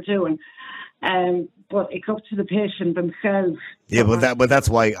they are doing. But it's up to the patient themselves. Yeah, but that's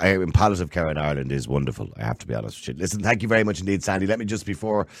why palliative care in Ireland is wonderful, I have to be honest with you. Listen, thank you very much indeed, Sandy. Let me just,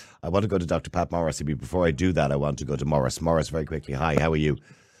 before I want to go to Dr. Pat Morrissey, but before I do that, I want to go to Morris. Morris, very quickly. Hi, how are you?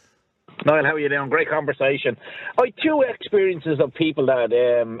 Niall, how are you doing? Great conversation. I had two experiences of people that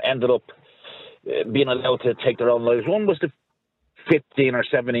ended up being allowed to take their own lives. One was the 15 or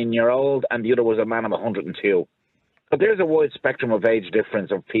 17-year-old, and the other was a man of 102. But there's a wide spectrum of age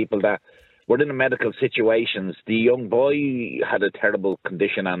difference of people that were in medical situations. The young boy had a terrible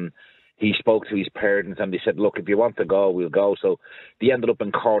condition, and he spoke to his parents, and they said, look, if you want to go, we'll go. So they ended up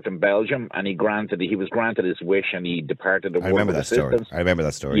in court in Belgium, and he was granted his wish, and he departed the world. I remember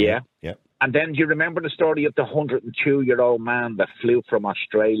that story. Yeah. And then do you remember the story of the 102-year-old man that flew from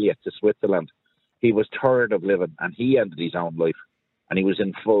Australia to Switzerland? He was tired of living, and he ended his own life, and he was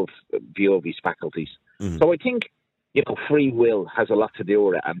in full view of his faculties. Mm-hmm. So I think, free will has a lot to do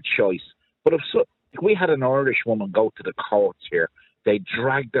with it, and choice. But if we had an Irish woman go to the courts here, they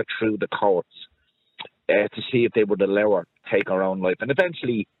dragged her through the courts to see if they would allow her to take her own life. And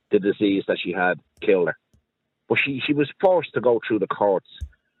eventually the disease that she had killed her. But she was forced to go through the courts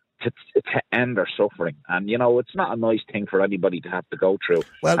to end her suffering. And, it's not a nice thing for anybody to have to go through.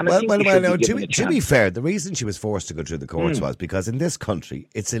 Well, to be fair, the reason she was forced to go through the courts was because in this country,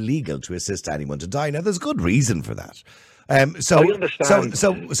 it's illegal to assist anyone to die. Now, there's good reason for that.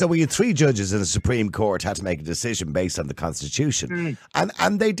 So we had three judges in the Supreme Court had to make a decision based on the Constitution,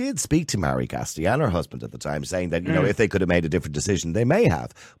 and they did speak to Mary Cassidy and her husband at the time, saying that if they could have made a different decision, they may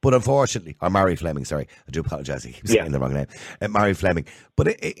have. But unfortunately, or Mary Fleming, sorry, I do apologise, I keep saying the wrong name, Mary Fleming.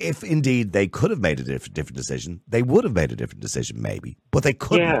 But if indeed they could have made a different decision, they would have made a different decision, maybe. But they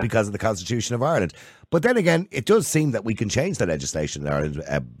couldn't because of the Constitution of Ireland. But then again, it does seem that we can change the legislation in Ireland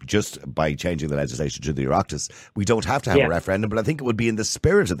just by changing the legislation to the Oireachtas. We don't have to have a referendum, but I think it would be in the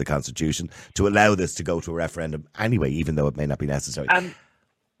spirit of the Constitution to allow this to go to a referendum anyway, even though it may not be necessary. And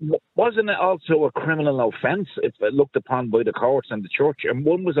wasn't it also a criminal offence if looked upon by the courts and the church? And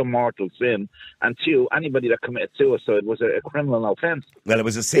one was a mortal sin, and two, anybody that committed suicide was a criminal offence. Well, it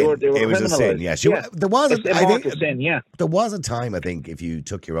was a sin. It was a sin. Yes, there was sin. Yeah, there was a time. I think if you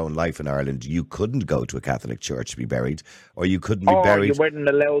took your own life in Ireland, you couldn't go to a Catholic church to be buried, or you couldn't be buried. You weren't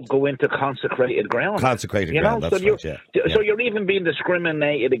allowed to go into consecrated ground. Ground. That's right. So you're even being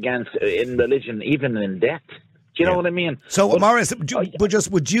discriminated against in religion, even in death. Do you know what I mean? So, Maurice,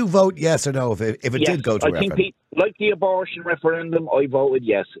 would you vote yes or no if it did go to a referendum? Think, like the abortion referendum, I voted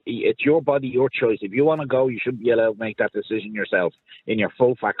yes. It's your body, your choice. If you want to go, you should be allowed to make that decision yourself in your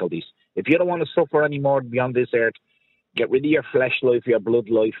full faculties. If you don't want to suffer anymore beyond this earth, get rid of your flesh life, your blood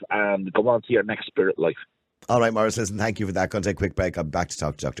life, and go on to your next spirit life. All right, Maurice, listen, thank you for that. Going to take a quick break. I'm back to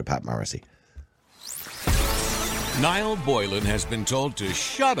talk to Dr. Pat Morrissey. Niall Boylan has been told to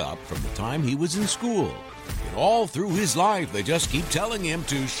shut up from the time he was in school. And all through his life, they just keep telling him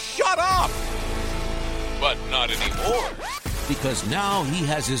to shut up. But not anymore. Because now he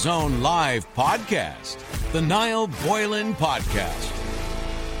has his own live podcast, the Niall Boylan Podcast.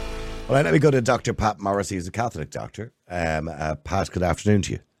 All right, let me go to Dr. Pat Morrissey, who's a Catholic doctor. Pat, good afternoon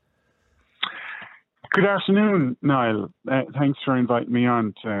to you. Good afternoon, Niall. Thanks for inviting me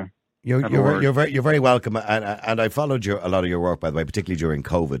on to... You're very welcome, and I followed a lot of your work, by the way, particularly during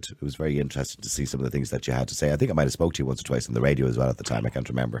COVID. It was very interesting to see some of the things that you had to say. I think I might have spoke to you once or twice on the radio as well at the time. I can't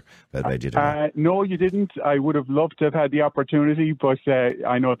remember whether I did or not. No, you didn't. I would have loved to have had the opportunity, but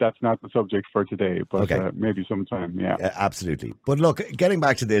I know that's not the subject for today. But maybe sometime, yeah. Absolutely. But look, getting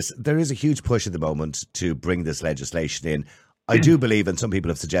back to this, there is a huge push at the moment to bring this legislation in. I do believe, and some people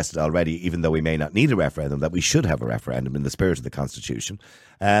have suggested already, even though we may not need a referendum, that we should have a referendum in the spirit of the Constitution,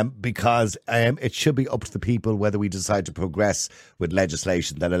 because it should be up to the people whether we decide to progress with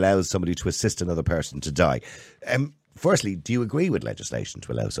legislation that allows somebody to assist another person to die. Firstly, do you agree with legislation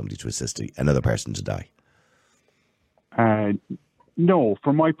to allow somebody to assist another person to die? No,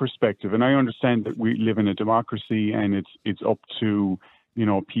 from my perspective, and I understand that we live in a democracy, and it's up to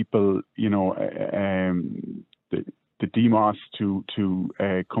people, the demos to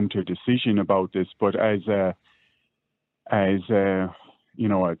come to a decision about this. But as a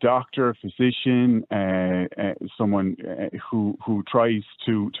doctor, a physician, someone who tries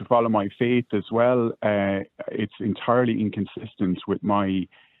to follow my faith as well, it's entirely inconsistent with my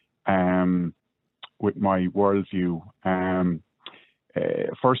worldview.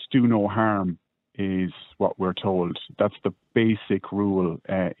 First, do no harm is what we're told. That's the basic rule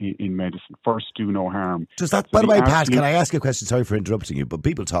in medicine. First, do no harm. Does that, by the way, Pat, can I ask you a question? Sorry for interrupting you, but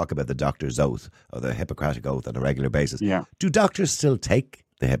people talk about the doctor's oath or the Hippocratic Oath on a regular basis. Yeah. Do doctors still take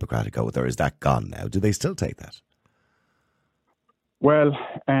the Hippocratic Oath, or is that gone now? Do they still take that? Well,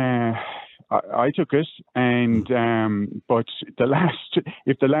 I took it, and but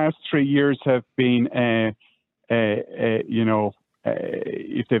if the last 3 years have been,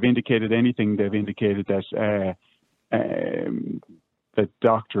 if they've indicated anything, they've indicated that that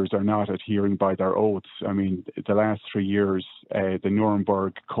doctors are not adhering by their oaths. I mean, the last 3 years, the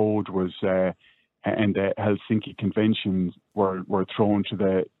Nuremberg Code was and the Helsinki Conventions were thrown to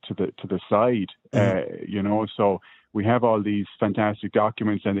the side. So we have all these fantastic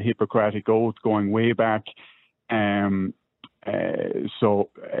documents and the Hippocratic Oath going way back. I'm afraid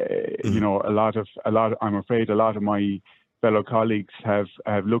a lot of my fellow colleagues have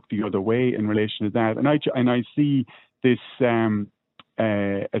looked the other way in relation to that, and I see this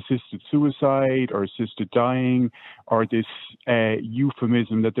assisted suicide or assisted dying, or this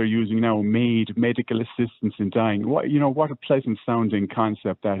euphemism that they're using now, MAID, medical assistance in dying. What a pleasant sounding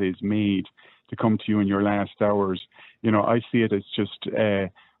concept that is, MAID, to come to you in your last hours. I see it as just a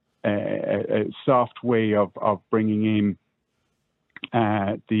soft way of bringing in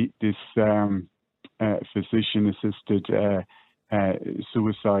this physician-assisted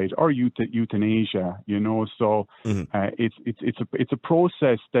suicide or euthanasia. So it's a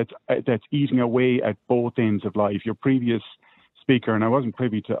process that's eating away at both ends of life. Your previous speaker, and I wasn't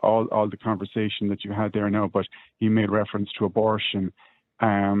privy to all the conversation that you had there now, but he made reference to abortion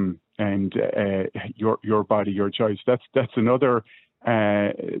and your body, your choice. That's another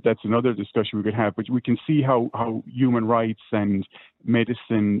discussion we could have. But we can see how human rights and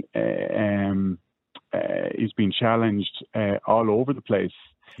medicine is being challenged all over the place.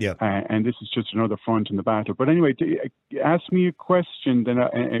 Yeah. And this is just another front in the battle. But anyway, ask me a question then,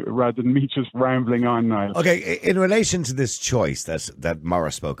 rather than me just rambling on, Niall. Okay, in relation to this choice that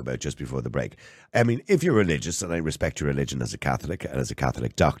Maura spoke about just before the break, I mean, if you're religious, and I respect your religion as a Catholic and as a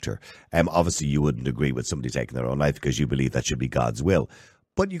Catholic doctor, obviously you wouldn't agree with somebody taking their own life because you believe that should be God's will.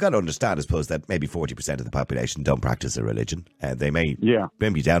 But you got to understand, I suppose, that maybe 40% of the population don't practice a religion. They may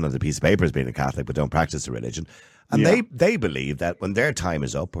be down on the piece of paper as being a Catholic, but don't practice a religion. And they believe that when their time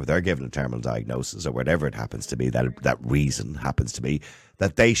is up, or they're given a terminal diagnosis, or whatever it happens to be, that reason happens to be,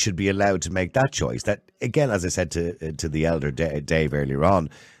 that they should be allowed to make that choice. That, again, as I said to the elder Dave earlier on,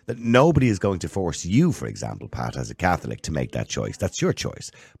 that nobody is going to force you, for example, Pat, as a Catholic, to make that choice. That's your choice.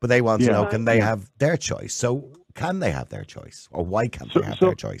 But they want to know, can they have their choice? So can they have their choice, or why can't they have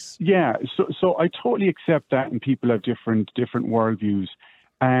their choice? Yeah, so I totally accept that, and people have different worldviews,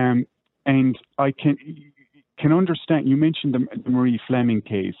 and I can understand. You mentioned the Marie Fleming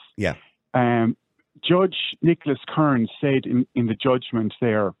case. Yeah. Judge Nicholas Kern said in the judgment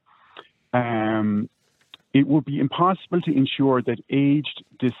there, it would be impossible to ensure that aged,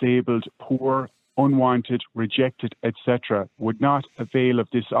 disabled, poor, unwanted, rejected, etc., would not avail of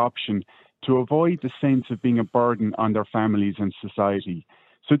this option to avoid the sense of being a burden on their families and society.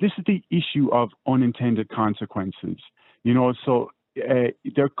 So this is the issue of unintended consequences. So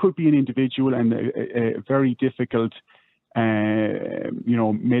there could be an individual and a very difficult,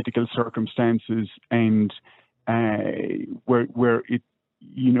 medical circumstances, and where it,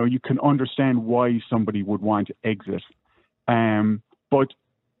 you can understand why somebody would want to exit. But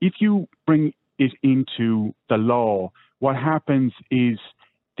if you bring it into the law, what happens is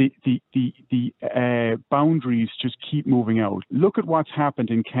the boundaries just keep moving out. Look at what's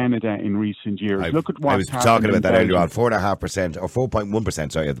happened in Canada in recent years. Look at what's happened. I was talking about that earlier on. 4.5% or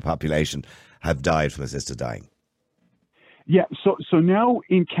 4.1%, of the population have died from assisted dying. Yeah. So now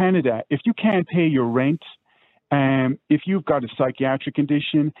in Canada, if you can't pay your rent, if you've got a psychiatric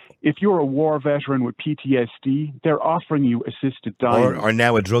condition, if you're a war veteran with PTSD, they're offering you assisted dying. Or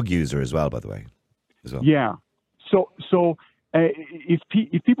now a drug user as well, by the way. Yeah. So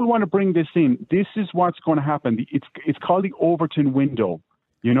if people want to bring this in, this is what's going to happen. It's called the Overton window.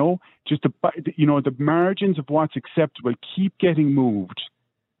 Just the margins of what's acceptable keep getting moved.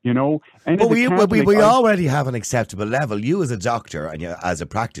 And but we already have an acceptable level. You as a doctor and as a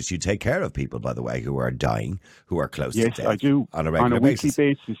practice, you take care of people, by the way, who are dying, who are close to death. Yes, I do. On a regular weekly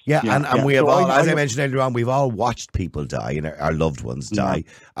basis. Yeah, and we have as I mentioned earlier on, we've all watched people die, and our loved ones die,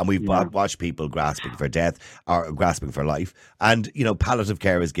 and we've watched people grasping for death or grasping for life. And, palliative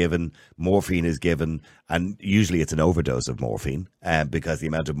care is given, morphine is given, and usually it's an overdose of morphine, because the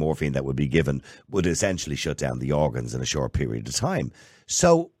amount of morphine that would be given would essentially shut down the organs in a short period of time.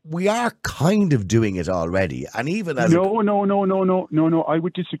 So we are kind of doing it already, and even as no. I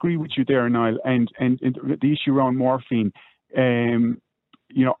would disagree with you there, Niall. And the issue around morphine, this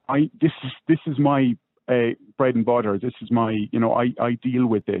is my bread and butter. This is my, I deal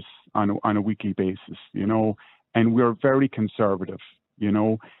with this on a weekly basis, and we're very conservative,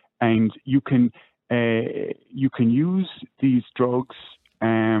 and you can use these drugs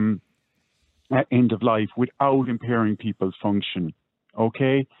at end of life without impairing people's function.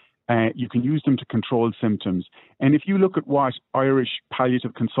 Okay, you can use them to control symptoms. And if you look at what Irish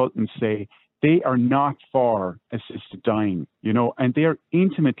palliative consultants say, they are not for assisted dying, and they're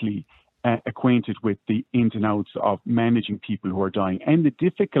intimately acquainted with the ins and outs of managing people who are dying and the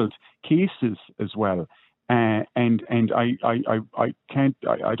difficult cases as well. And I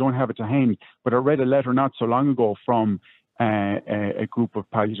don't have it to hand, but I read a letter not so long ago from a group of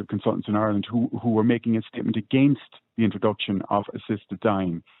palliative consultants in Ireland who were making a statement against the introduction of assisted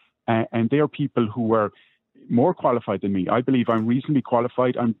dying. And they are people who were more qualified than me. I believe I'm reasonably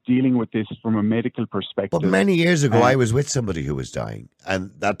qualified. I'm dealing with this from a medical perspective. But many years ago, I was with somebody who was dying,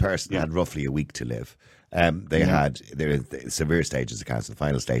 and that person had roughly a week to live. They're in the severe stages of cancer, the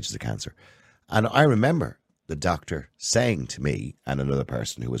final stages of cancer. And I remember the doctor saying to me and another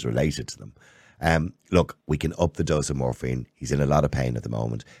person who was related to them, look, we can up the dose of morphine. He's in a lot of pain at the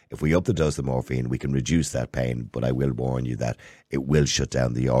moment. If we up the dose of morphine, we can reduce that pain, but I will warn you that it will shut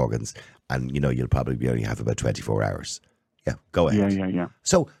down the organs, and you'll probably only have about 24 hours. Yeah, go ahead. Yeah.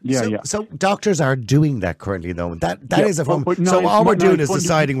 So doctors are doing that currently, though. That is a form. So all we're doing is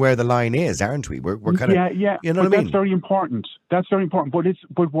deciding where the line is, aren't we? We're kind of You know what I mean? That's very important.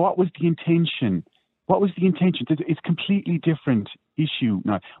 But what was the intention? What was the intention? It's a completely different issue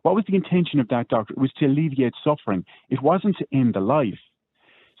now. What was the intention of that doctor? It was to alleviate suffering. It wasn't to end the life.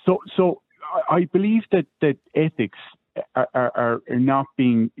 So I believe that ethics are not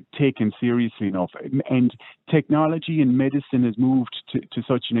being taken seriously enough. And technology and medicine has moved to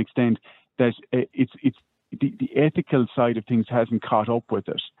such an extent that it's the ethical side of things hasn't caught up with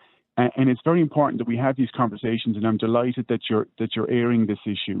it. And it's very important that we have these conversations, and I'm delighted that you're airing this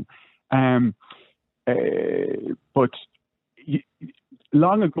issue. But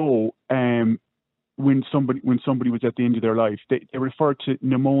long ago, when somebody was at the end of their life, they referred to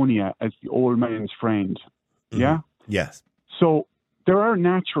pneumonia as the old man's friend. Mm-hmm. Yeah? Yes. So there are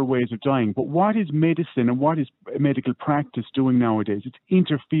natural ways of dying, but what is medicine and what is medical practice doing nowadays? It's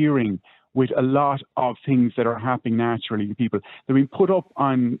interfering with a lot of things that are happening naturally to people. They're being put up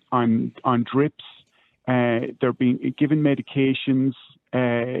on drips. They're being given medications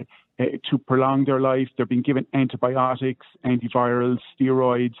to prolong their life. They're being given antibiotics, antivirals,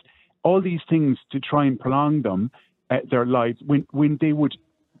 steroids, all these things to try and prolong them their lives when they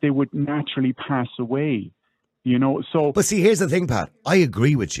would naturally pass away. So. But see, here's the thing, Pat. I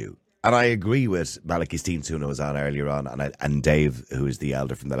agree with you. And I agree with Malachi Steenson, who was on earlier on, and Dave, who is the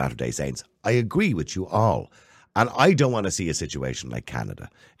elder from the Latter-day Saints. I agree with you all. And I don't want to see a situation like Canada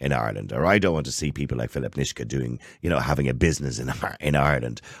in Ireland, or I don't want to see people like Philip Nishka doing, having a business in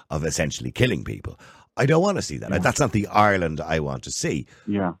Ireland of essentially killing people. I don't want to see that. Yeah. That's not the Ireland I want to see.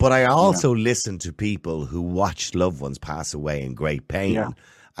 Yeah. But I also listen to people who watched loved ones pass away in great pain. Yeah.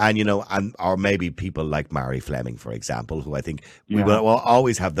 And or maybe people like Mary Fleming, for example, who I think we will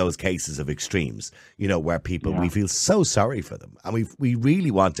always have those cases of extremes, where people, we feel so sorry for them, and we really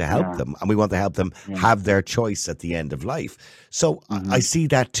want to help them, and we want to help them have their choice at the end of life. So I see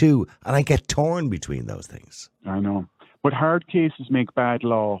that too, and I get torn between those things. I know. But hard cases make bad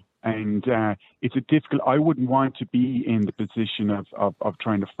law, and it's a difficult. I wouldn't want to be in the position of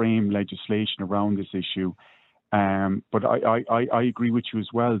trying to frame legislation around this issue. But I agree with you as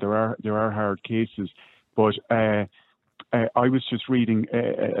well. There are hard cases, but I was just reading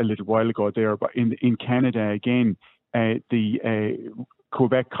a little while ago there, but in Canada again, the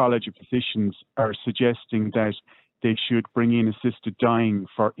Quebec College of Physicians are suggesting that they should bring in assisted dying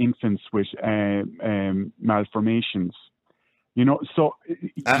for infants with malformations. So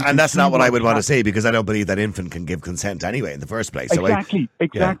and that's not what I would want to say, because I don't believe that infant can give consent anyway in the first place. So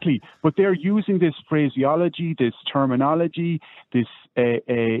exactly. But they're using this phraseology, this terminology, this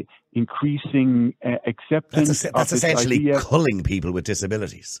increasing acceptance. That's essentially culling people with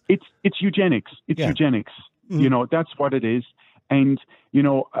disabilities. It's eugenics. It's eugenics. Mm. That's what it is. And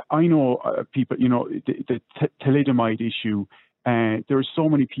I know people. The thalidomide issue. There are so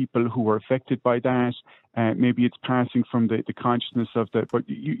many people who are affected by that. Maybe it's passing from the consciousness of the. But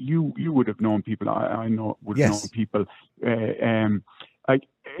you would have known people. I know would have known people.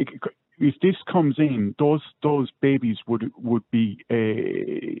 If this comes in, those babies would be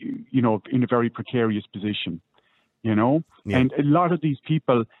in a very precarious position. And a lot of these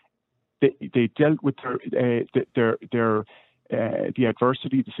people, they dealt with their the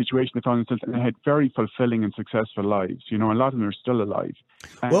adversity, the situation they found themselves, and they had very fulfilling and successful lives. A lot of them are still alive.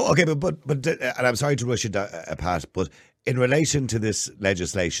 Well, okay, but and I'm sorry to rush it, Pat, but in relation to this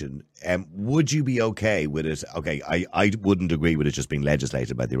legislation, would you be okay with it? Okay, I wouldn't agree with it just being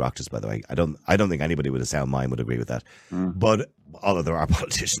legislated by the Oireachtas, by the way. I don't think anybody with a sound mind would agree with that. But although there are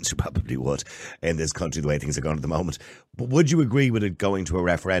politicians who probably would in this country, the way things are going at the moment. But would you agree with it going to a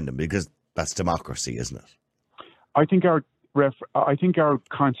referendum? Because that's democracy, isn't it? I think our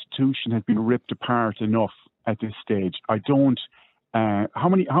constitution has been ripped apart enough at this stage. I don't. How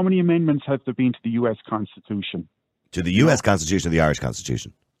many amendments have there been to the U.S. Constitution? To the U.S. Constitution or the Irish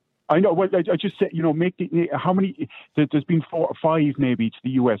Constitution? I know. Well, I just said, how many? There's been 4 or 5 maybe to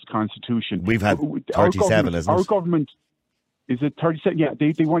the U.S. Constitution. We've had 37, isn't it? Our government. Is it 37? Yeah,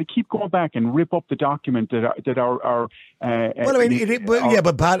 they want to keep going back and rip up the document that our well, I mean,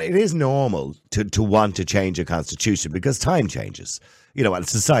 but Pat, it is normal to want to change a constitution because time changes, and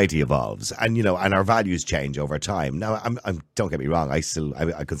society evolves, and and our values change over time. Now, I'm don't get me wrong, I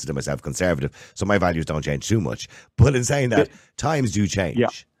consider myself conservative, so my values don't change too much. But in saying that, times do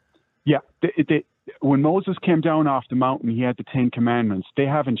change. Yeah. When Moses came down off the mountain, he had the 10 Commandments. They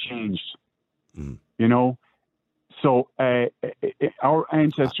haven't changed. So our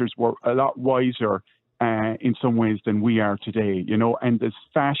ancestors were a lot wiser in some ways than we are today, and there's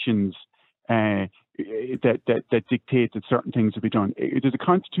fashions that dictate that certain things will be done. There's a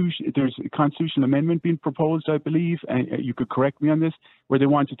constitutional amendment being proposed, I believe, and you could correct me on this, where they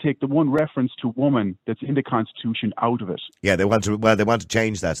want to take the one reference to woman that's in the Constitution out of it. Yeah, they want to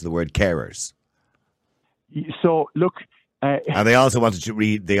change that to the word carers. So look, And they also want to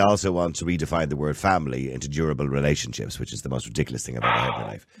redefine the word family into durable relationships, which is the most ridiculous thing I've ever heard in my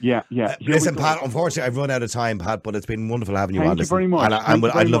life. Yeah. Listen, Pat, unfortunately, I've run out of time, Pat, but it's been wonderful having you on. Thank you very much. And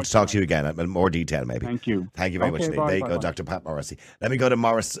I'd love to talk to you again in more detail, maybe. Thank you. Thank you very much. There you go, Dr. Pat Morrissey. Let me go to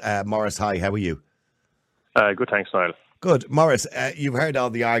Morris. Morris, hi, how are you? Good, thanks, Niall. Good. Morris, you've heard all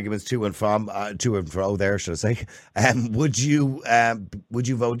the arguments to and fro there, should I say. Would you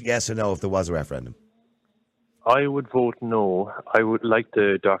vote yes or no if there was a referendum? I would vote no. I would, like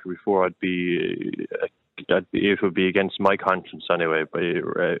the doctor before, it would be against my conscience anyway,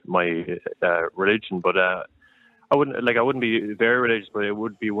 by my religion. But I wouldn't be very religious, but it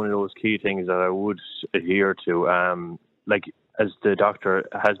would be one of those key things that I would adhere to. As the doctor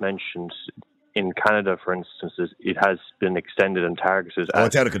has mentioned, in Canada, for instance, it has been extended and targeted.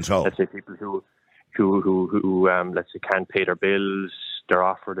 It's out of control. Let's say people who let's say can't pay their bills, they're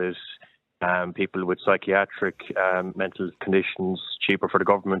offered it. People with psychiatric mental conditions, cheaper for the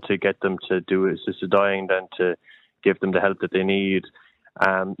government to get them to do assisted dying than to give them the help that they need.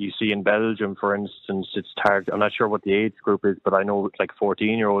 You see in Belgium, for instance, it's targeted. I'm not sure what the age group is, but I know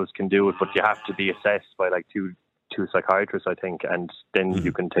 14-year-olds can do it, but you have to be assessed by two psychiatrists, I think, and then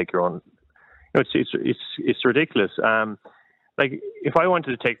you can take your own. It's ridiculous. If I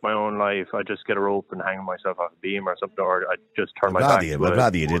wanted to take my own life, I'd just get a rope and hang myself off a beam or something, or I'd just turn my back. I'd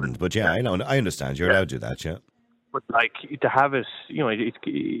rather you didn't, but yeah, I know. I understand. You're allowed to do that, yeah. But to have it,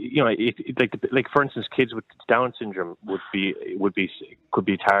 for instance, kids with Down syndrome could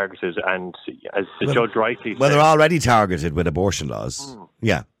be targeted, and as the judge rightly said, they're already targeted with abortion laws.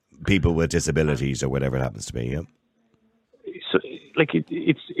 Yeah, people with disabilities or whatever it happens to be. Yeah. So,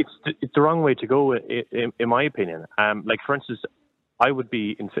 it's the wrong way to go, in my opinion. For instance, I would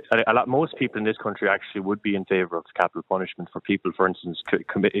be most people in this country actually would be in favour of capital punishment for people, for instance,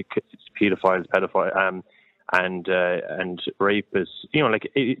 pedophiles, and rapists.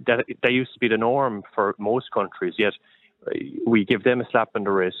 That used to be the norm for most countries. Yet we give them a slap on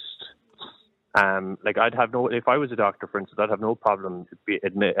the wrist. I'd have if I was a doctor, for instance, I'd have no problem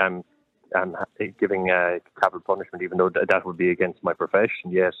giving capital punishment, even though that would be against my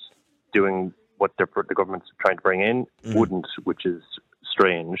profession. Yes, doing what the government's trying to bring in wouldn't, which is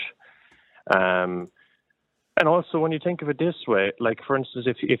strange. And also, when you think of it this way, for instance,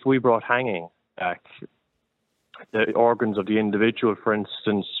 if we brought hanging back, the organs of the individual, for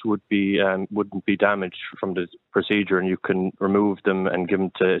instance, wouldn't be damaged from the procedure, and you can remove them and give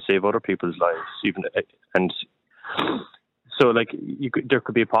them to save other people's lives. So, there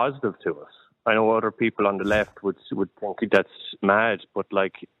could be a positive to us. I know other people on the left would think that's mad, but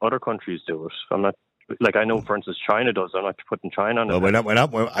other countries do it. I'm not I know, for instance, China does. I'm not putting China on it. Well, we're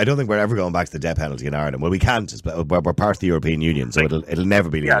not. I don't think we're ever going back to the death penalty in Ireland. Well, we can't. We're part of the European Union, so it'll never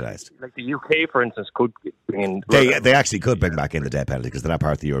be legalised. The UK, for instance, could bring in. They actually could bring back in the death penalty because they're not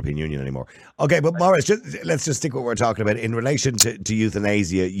part of the European Union anymore. Okay, but Morris, let's just stick with what we're talking about in relation to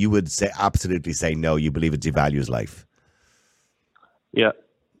euthanasia. You would absolutely say no. You believe it devalues life. Yeah.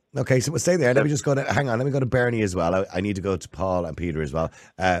 Okay, so we'll stay there. Let me just go to, hang on, let me go to Bernie as well. I need to go to Paul and Peter as well.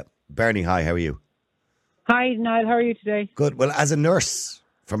 Bernie, hi, how are you? Hi, Niall, how are you today? Good. Well, as a nurse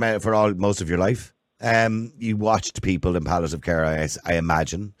for most of your life, you watched people in palliative care, I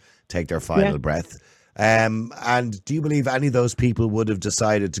imagine, take their final breath. And do you believe any of those people would have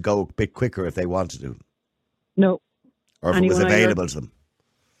decided to go a bit quicker if they wanted to? No. Or if it was available to them?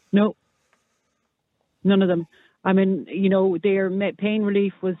 No. None of them. I mean, their pain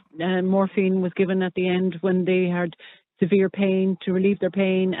relief was, morphine was given at the end when they had severe pain to relieve their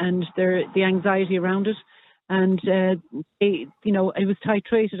pain and the anxiety around it. And, it was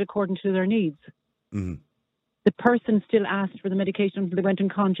titrated according to their needs. Mm-hmm. The person still asked for the medication until they went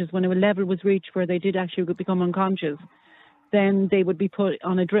unconscious. When a level was reached where they did actually become unconscious, then they would be put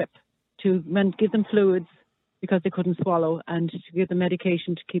on a drip to give them fluids because they couldn't swallow and to give them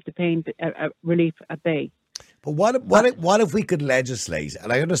medication to keep the pain relief at bay. But what if we could legislate,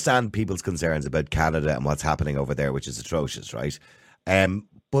 and I understand people's concerns about Canada and what's happening over there, which is atrocious, right?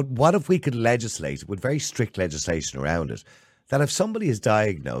 But what if we could legislate, with very strict legislation around it, that if somebody is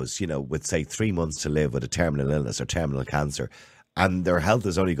diagnosed, with, say, 3 months to live with a terminal illness or terminal cancer, and their health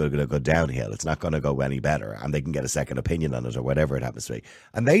is only going to go downhill, it's not going to go any better, and they can get a second opinion on it or whatever it happens to be,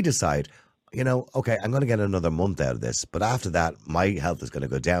 and they decide, okay, I'm going to get another month out of this, but after that, my health is going to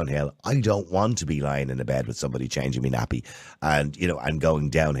go downhill. I don't want to be lying in a bed with somebody changing me nappy and, and going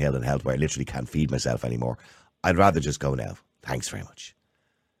downhill in health where I literally can't feed myself anymore. I'd rather just go now. Thanks very much.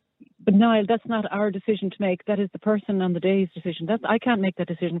 But Niall, that's not our decision to make. That is the person on the day's decision. I can't make that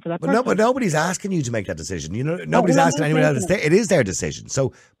decision for that person. No, but nobody's asking you to make that decision. Nobody's asking anyone else. It is their decision.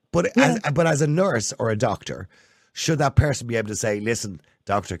 So, as a nurse or a doctor, should that person be able to say, listen,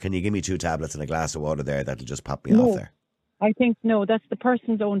 doctor, can you give me 2 tablets and a glass of water there that'll just pop me off there? I think, no, that's the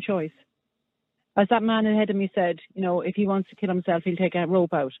person's own choice. As that man ahead of me said, if he wants to kill himself, he'll take a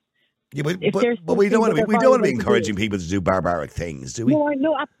rope out. Yeah, but we don't want to be encouraging people to do barbaric things, do we?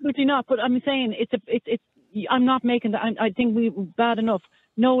 No, absolutely not. But I'm saying it's. I'm not making that. I think we bad enough.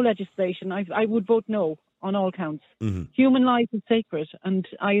 No legislation. I would vote no on all counts. Mm-hmm. Human life is sacred, and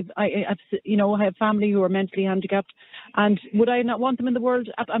I have family who are mentally handicapped, and would I not want them in the world?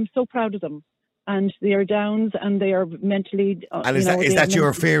 I'm so proud of them. And they are downs, and they are mentally. And is that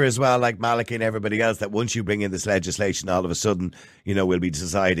your fear as well, like Maliki and everybody else, that once you bring in this legislation, all of a sudden, we'll be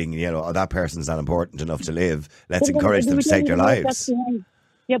deciding, that person's not important enough to live. Let's encourage them to take their lives.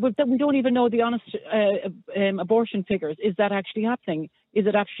 Yeah, but we don't even know the honest abortion figures. Is that actually happening? Is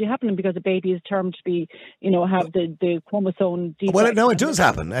it actually happening because a baby is termed to be, have the chromosome defect? Well, no, it does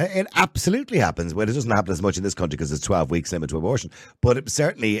happen. It absolutely happens. Well, it doesn't happen as much in this country because it's 12 weeks limit to abortion. But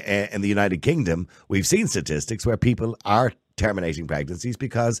certainly in the United Kingdom, we've seen statistics where people are terminating pregnancies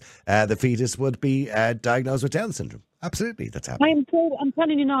because the fetus would be diagnosed with Down syndrome. Absolutely, that's happening. I'm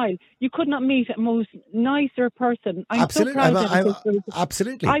telling you, Niall, you could not meet a most nicer person. Absolutely,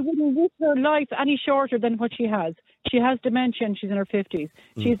 absolutely. I wouldn't wish her life any shorter than what she has. She has dementia and she's in her 50s.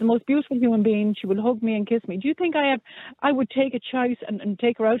 She's the most beautiful human being. She will hug me and kiss me. Do you think I would take a choice and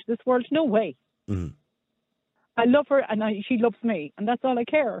take her out of this world? No way. Mm-hmm. I love her and she loves me, and that's all I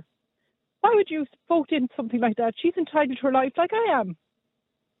care. Why would you vote in something like that? She's entitled to her life like I am.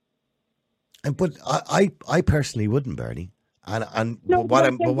 But I personally wouldn't, Bernie.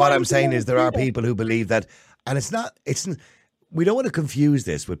 What I'm saying is there are people who believe that, and we don't want to confuse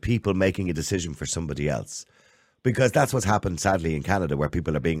this with people making a decision for somebody else, because that's what's happened sadly in Canada, where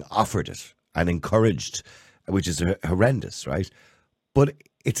people are being offered it and encouraged, which is horrendous, right? But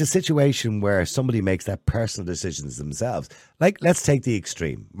it's a situation where somebody makes that personal decisions themselves. Like, let's take the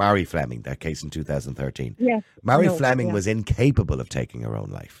extreme. Mary Fleming, that case in 2013. Yes. Mary Fleming was incapable of taking her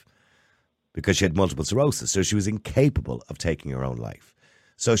own life, because she had multiple sclerosis. So she was incapable of taking her own life.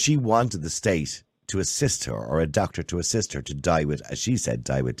 So she wanted the state to assist her, or a doctor to assist her, to die with, as she said,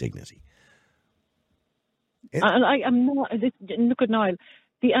 die with dignity. And I am not, look at Niall,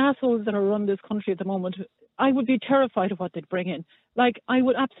 the assholes that are run this country at the moment, I would be terrified of what they'd bring in. Like, I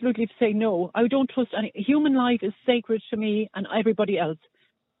would absolutely say no. I don't trust any. Human life is sacred to me and everybody else.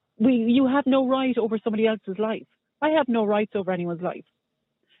 You have no right over somebody else's life. I have no rights over anyone's life.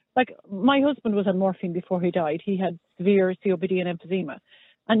 Like, my husband was on morphine before he died. He had severe COPD and emphysema.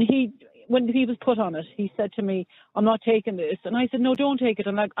 And when he was put on it, he said to me, I'm not taking this. And I said, no, don't take it.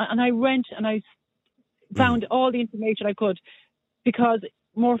 And I went and I found all the information I could, because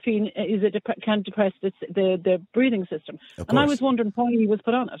morphine can depress the breathing system. And I was wondering why he was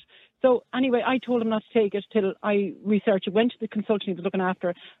put on it. So anyway, I told him not to take it till I researched it, went to the consultant he was looking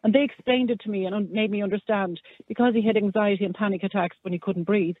after, and they explained it to me and made me understand, because he had anxiety and panic attacks when he couldn't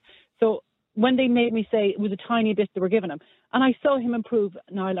breathe. So when they made me say it was a tiny bit they were giving him, and I saw him improve,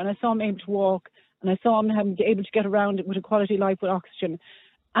 Niall, and I saw him able to walk, and I saw him able to get around with a quality of life with oxygen,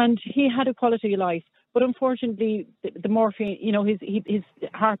 and he had a quality of life. But unfortunately, the morphine, his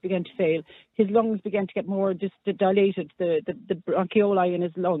heart began to fail. His lungs began to get more dilated. The bronchioli in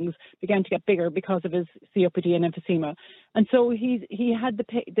his lungs began to get bigger because of his COPD and emphysema. And so he had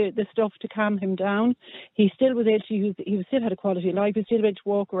the stuff to calm him down. He still was able to use. He still had a quality of life. He was still able to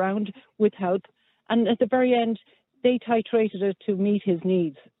walk around with help. And at the very end, they titrated it to meet his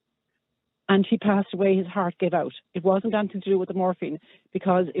needs. And he passed away, his heart gave out. It wasn't anything to do with the morphine,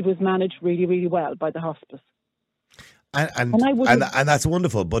 because it was managed really, really well by the hospice. And that's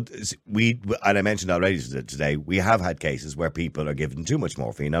wonderful. But and I mentioned already today, we have had cases where people are given too much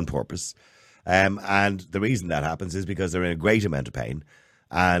morphine on purpose. And the reason that happens is because they're in a great amount of pain.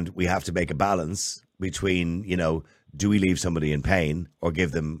 And we have to make a balance between, do we leave somebody in pain or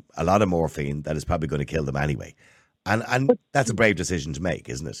give them a lot of morphine that is probably going to kill them anyway? And that's a brave decision to make,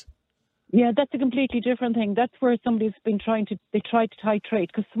 isn't it? Yeah, that's a completely different thing. That's where somebody's been trying to titrate,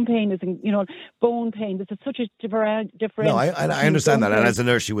 because some pain is, bone pain. There's such a different. No, I understand that. And as a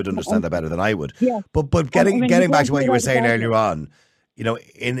nurse, you would understand that better than I would. Yeah. But getting back to what you were saying earlier on,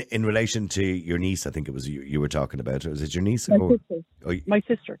 in relation to your niece, I think it was you were talking about. Was it your niece? My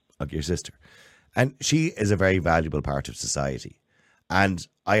sister. Okay, your sister. And she is a very valuable part of society. And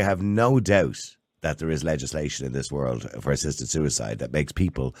I have no doubt that there is legislation in this world for assisted suicide that makes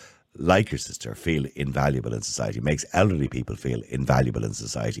people like your sister feel invaluable in society, makes elderly people feel invaluable in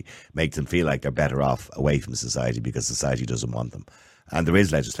society, makes them feel like they're better off away from society because society doesn't want them. And there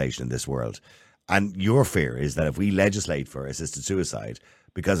is legislation in this world. And your fear is that if we legislate for assisted suicide,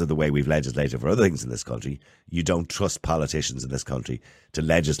 because of the way we've legislated for other things in this country, you don't trust politicians in this country to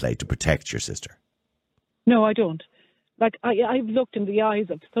legislate to protect your sister. No, I don't. Like, I've looked in the eyes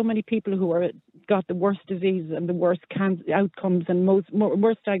of so many people who are got the worst diseases and the worst outcomes and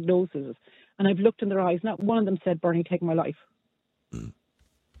worst diagnoses. And I've looked in their eyes. Not one of them said, Bernie, take my life. Mm.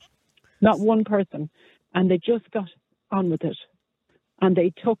 Not one person. And they just got on with it. And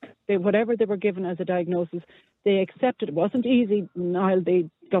they took whatever they were given as a diagnosis, they accepted. It wasn't easy, Niall. They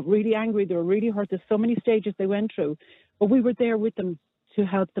got really angry. They were really hurt. There's so many stages they went through. But we were there with them to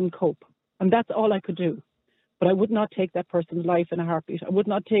help them cope. And that's all I could do. But I would not take that person's life in a heartbeat. I would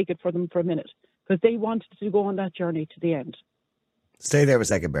not take it for them for a minute because they wanted to go on that journey to the end. Stay there for a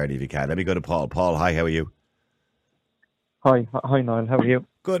second, Bernie, if you can. Let me go to Paul. Paul, hi, how are you? Hi, Niall. How are you?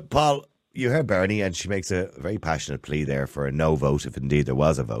 Good, Paul. You heard Bernie, and she makes a very passionate plea there for a no vote, if indeed there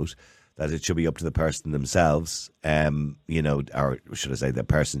was a vote, that it should be up to the person themselves. Or should I say,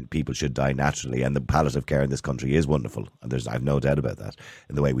 people should die naturally, and the palliative care in this country is wonderful, and I've no doubt about that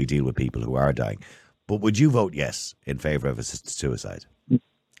in the way we deal with people who are dying. But would you vote yes in favour of assisted suicide?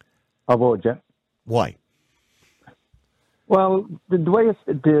 I would, yeah. Why? Well, the way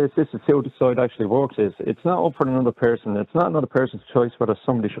the assisted suicide actually works is it's not up for another person. It's not another person's choice whether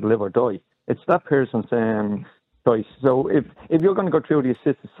somebody should live or die. It's that person's choice. So if you're going to go through the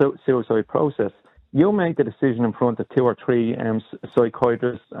assisted suicide process, you make the decision in front of 2 or 3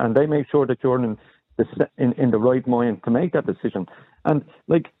 psychiatrists, and they make sure that you're in the right mind to make that decision. And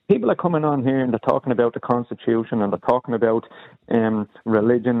like, people are coming on here and they're talking about the Constitution and they're talking about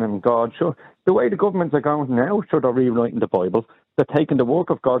religion and God. Sure, the way the governments are going now, sure, they're rewriting the Bible. They're taking the work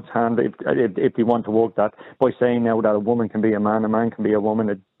of God's hand, if you want to work that, by saying now that a woman can be a man can be a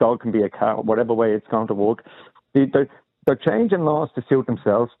woman, a dog can be a cat, whatever way it's going to work. They're changing laws to suit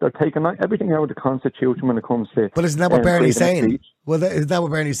themselves. They're taking everything out of the Constitution when it comes to... But isn't that what Bernie's saying? Well, isn't that what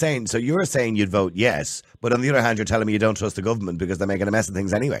Bernie's saying? So you're saying you'd vote yes, but on the other hand, you're telling me you don't trust the government because they're making a mess of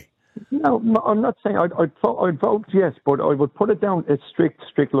things anyway. No, I'm not saying I'd vote yes, but I would put it down as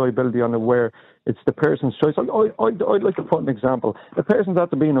strict liability on it where it's the person's choice. I'd like to put an example. The person's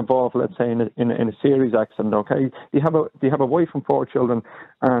after being involved, let's say, in a serious accident, okay? You have a wife and 4 children,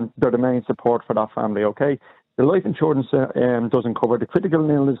 and they're the main support for that family, okay? The life insurance doesn't cover. The critical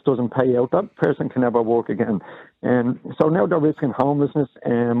illness doesn't pay out. That person can never work again. So now they're risking homelessness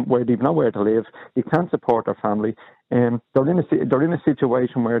where they've nowhere to live. They can't support their family. They're in a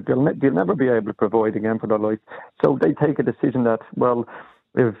situation where they'll never be able to provide again for their life. So they take a decision that, well,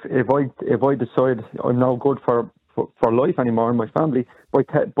 if I decide I'm no good for life anymore in my family, by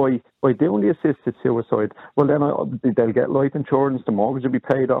doing the assisted suicide, well, then they'll get life insurance, the mortgage will be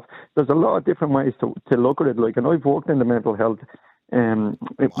paid off. There's a lot of different ways to look at it. Like, and I've worked in the mental health.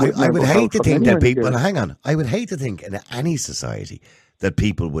 I would hate to think that people. But hang on, I would hate to think in any society that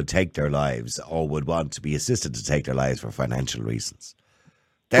people would take their lives or would want to be assisted to take their lives for financial reasons.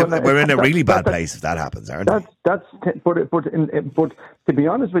 We're in a really bad place if that happens, aren't we? But to be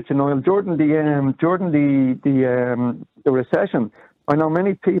honest with you, Niall, during the recession, I know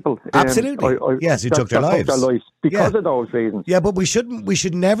many people. Absolutely, yes, who took their lives because of those reasons. Yeah, but we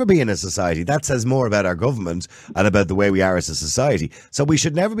should never be in a society. That says more about our government and about the way we are as a society. So we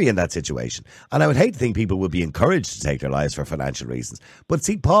should never be in that situation. And I would hate to think people would be encouraged to take their lives for financial reasons. But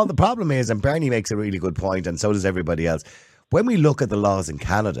see, Paul, the problem is, and Bernie makes a really good point, and so does everybody else. When we look at the laws in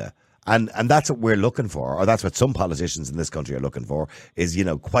Canada, and that's what we're looking for, or that's what some politicians in this country are looking for, is,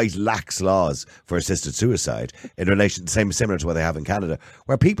 quite lax laws for assisted suicide in relation, similar to what they have in Canada,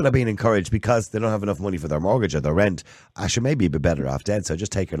 where people are being encouraged because they don't have enough money for their mortgage or their rent. Actually, maybe you'd be better off dead, so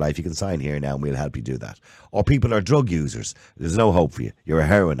just take your life. You can sign here now and we'll help you do that. Or people are drug users. There's no hope for you. You're a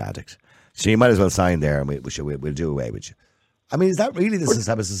heroin addict. So you might as well sign there and we'll do away with you. I mean, is that really the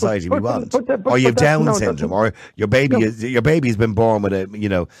type of society we want? Or you have Down syndrome, or your baby's been born with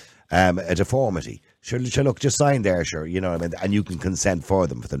a deformity. Sure, look, just sign there, sure, you know what I mean, and you can consent for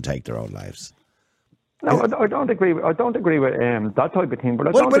them to take their own lives. No, I don't agree with that type of thing.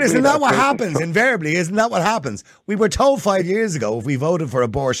 But isn't that what happens? Invariably, isn't that what happens? We were told 5 years ago if we voted for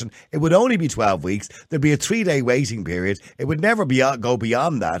abortion, it would only be 12 weeks. There'd be a 3-day waiting period. It would never go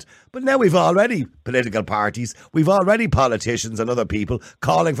beyond that. But now we've already political parties, we've already politicians and other people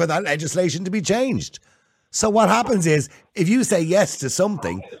calling for that legislation to be changed. So what happens is, if you say yes to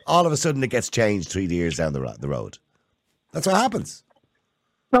something, all of a sudden it gets changed 3 years down the road. That's what happens.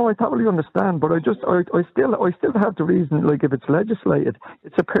 No, I totally understand, but I still have the reason. Like, if it's legislated,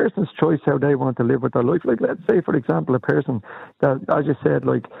 it's a person's choice how they want to live with their life. Like, let's say, for example, a person that, as you said,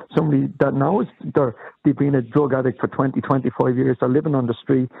 like somebody that knows they've been a drug addict for 20, 25 years, they're living on the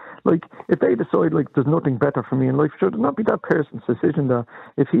street. Like, if they decide, like, there's nothing better for me in life, should it not be that person's decision that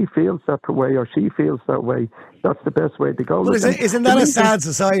if he feels that way or she feels that way, that's the best way to go? Well, isn't that a sad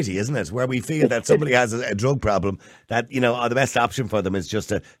society, isn't it? Where we feel that somebody has a drug problem, that, the best option for them is just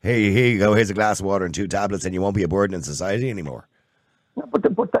to, here you go, here's a glass of water and 2 tablets, and you won't be a burden in society anymore. But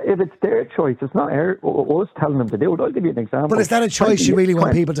if it's their choice, it's not us telling them to do it. I'll give you an example. But is that a choice you really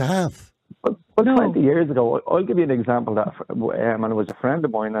want people to have? Well, 20 years ago, I'll give you an example that, and it was a friend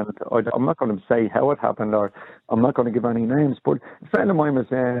of mine, and I'm not going to say how it happened, or I'm not going to give any names, but a friend of mine was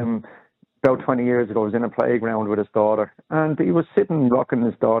about 20 years ago, was in a playground with his daughter, and he was sitting rocking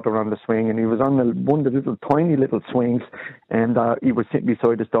his daughter on the swing, and he was on one of the tiny little swings, and he was sitting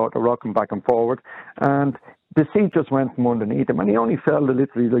beside his daughter rocking back and forward, and the seat just went from underneath him, and he only fell to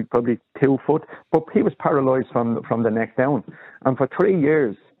literally like probably 2 foot, but he was paralysed from the neck down. And for 3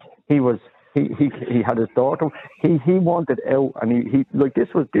 years, he had his daughter. He wanted out, and he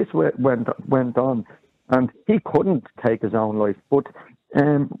went on, and he couldn't take his own life. But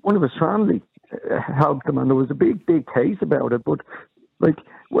one of his family helped him, and there was a big case about it. But like,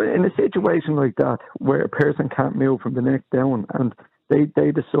 in a situation like that, where a person can't move from the neck down, and they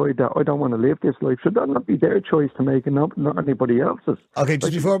decide that I don't want to live this life, should that not be their choice to make, and not anybody else's? Okay,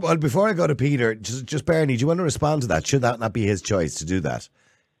 just before I go to Peter, just Bernie, do you want to respond to that? Should that not be his choice to do that?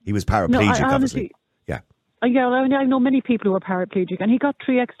 He was paraplegic, obviously. Yeah. Yeah, I know many people who are paraplegic, and he got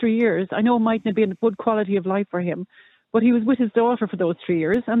 3 extra years. I know it mightn't have been a good quality of life for him, but he was with his daughter for those 3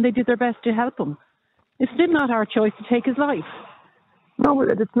 years, and they did their best to help him. It's still not our choice to take his life. No,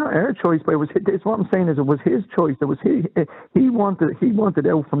 it's not our choice, but it's what I'm saying is it was his choice. It was he wanted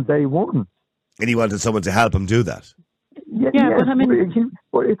out from day one, and he wanted someone to help him do that. Yeah, but I mean,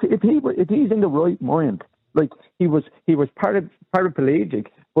 if he's in the right mind, like he was paraplegic,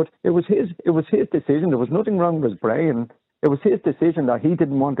 but it was his decision. There was nothing wrong with his brain. It was his decision that he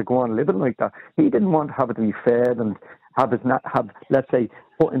didn't want to go on living like that. He didn't want to have it to be fed and have let's say,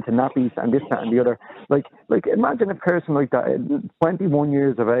 put into nappies and this, that, and the other. Like imagine a person like that, 21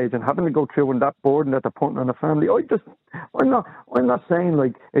 years of age, and having to go through and that burden that they're putting on a family. I'm not saying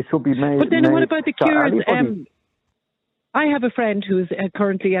like it should be made. But then what about the cures? I have a friend who's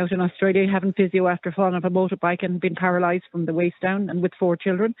currently out in Australia having physio after falling off a motorbike and been paralysed from the waist down, and with 4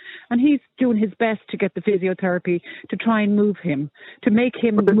 children. And he's doing his best to get the physiotherapy to try and move him, to make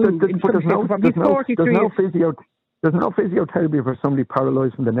him move. There's no physiotherapy for somebody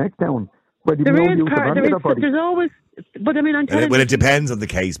paralysed from the neck down. There's always, but I mean, I'm telling you. Well, it depends on the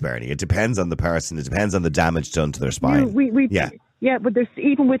case, Bernie. It depends on the person. It depends on the damage done to their spine. Yeah, but there's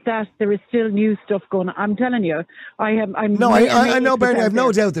even with that, there is still new stuff going on. I'm telling you, I know, Bernie. I've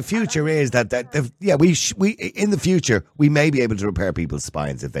no doubt the future is that we in the future we may be able to repair people's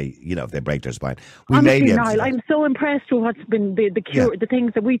spines if they break their spine. Honestly, Niall, I'm so impressed with what's been the cure. The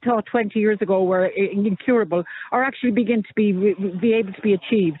things that we thought 20 years ago were incurable are actually begin to be able to be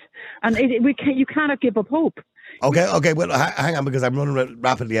achieved, and you cannot give up hope. Okay. Well, hang on, because I'm running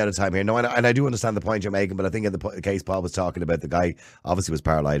rapidly out of time here. No, and I do understand the point you're making, but I think in the case Paul was talking about, the guy obviously was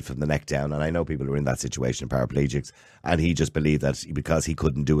paralysed from the neck down, and I know people who are in that situation, paraplegics, and he just believed that because he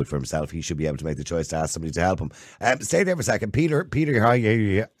couldn't do it for himself, he should be able to make the choice to ask somebody to help him. Stay there for a second. Peter,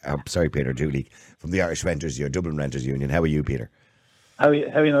 hi. Sorry, Peter Dooley from the Irish Dublin Renters Union. How are you, Peter? How are you,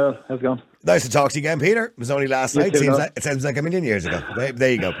 Niall? How's it going? Nice to talk to you again, Peter. It was only last night. It seems like a million years ago.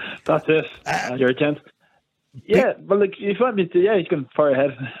 There you go. That's it. You're a gent. Yeah, well, like, if you want me to, you can fire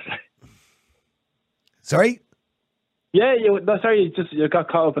ahead. Sorry? Yeah, you got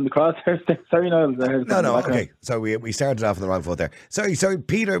caught up in the crosshairs. Sorry, Niall. No, okay. So we started off on the wrong foot there. Sorry,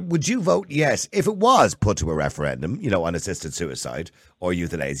 Peter, would you vote yes if it was put to a referendum, on assisted suicide or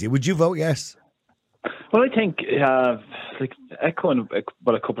euthanasia? Would you vote yes? Well, I think, echoing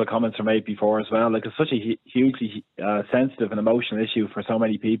what a couple of comments were made before as well, like, it's such a hugely sensitive and emotional issue for so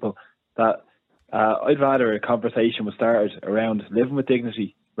many people that I'd rather a conversation was started around living with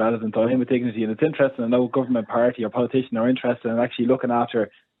dignity rather than dying with dignity. And it's interesting, no government party or politician are interested in actually looking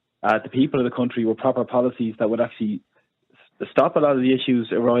after the people of the country with proper policies that would actually stop a lot of the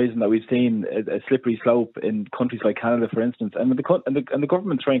issues arising that we've seen a slippery slope in countries like Canada, for instance. And when the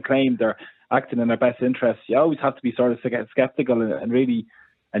government try and claim they're acting in their best interests, you always have to be sort of sceptical and really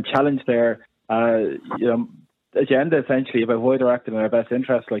challenge their agenda essentially about why they're acting in their best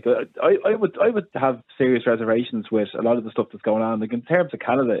interest. Like I would have serious reservations with a lot of the stuff that's going on. Like in terms of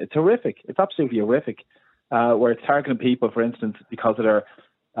Canada, it's horrific. It's absolutely horrific. Where it's targeting people, for instance, because of their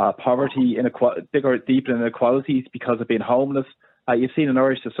poverty, bigger, deeper inequalities, because of being homeless. You've seen in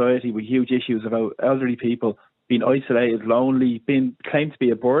Irish society with huge issues about elderly people being isolated, lonely, being claimed to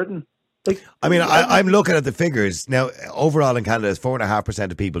be a burden. I'm looking at the figures now. Overall in Canada,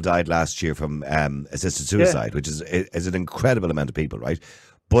 4.5% of people died last year from assisted suicide, which is an incredible amount of people, right?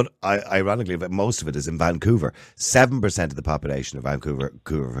 But ironically, most of it is in Vancouver. 7% of the population of Vancouver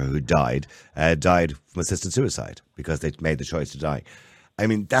who died from assisted suicide because they made the choice to die. I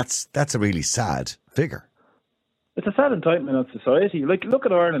mean, that's a really sad figure. It's a sad indictment on society. Like, look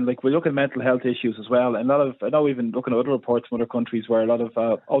at Ireland. Like, we look at mental health issues as well. And I know even looking at other reports from other countries where a lot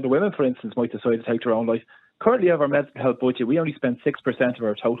of older women, for instance, might decide to take their own life. Currently, of our mental health budget, we only spend 6% of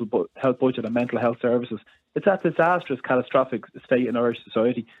our total health budget on mental health services. It's a disastrous, catastrophic state in Irish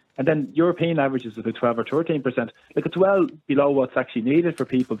society. And then European averages of about 12 or 13%. Like, it's well below what's actually needed for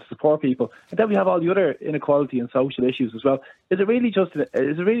people to support people. And then we have all the other inequality and social issues as well. Is it really just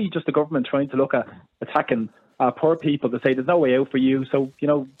the government trying to look at attacking poor people to say there's no way out for you? So,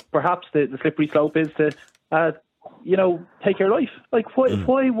 perhaps the slippery slope is to take your life. Like,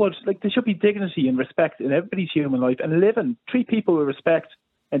 why would, like, there should be dignity and respect in everybody's human life, and treat people with respect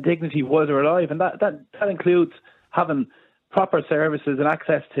and dignity while they're alive. And that includes having proper services and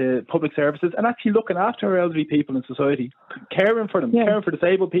access to public services, and actually looking after our elderly people in society, caring for them, caring for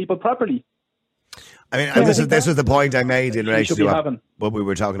disabled people properly. I mean, this was the point I made in relation to what we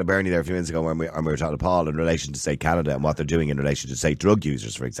were talking to Bernie there a few minutes ago when we were talking to Paul in relation to, say, Canada and what they're doing in relation to, say, drug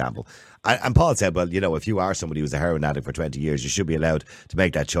users, for example. And Paul said, well, if you are somebody who's a heroin addict for 20 years, you should be allowed to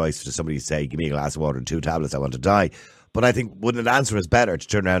make that choice for somebody to say, give me a glass of water and 2 tablets, I want to die. But I think, wouldn't an answer is better to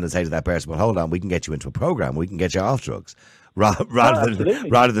turn around and say to that person, well, hold on, we can get you into a program, we can get you off drugs,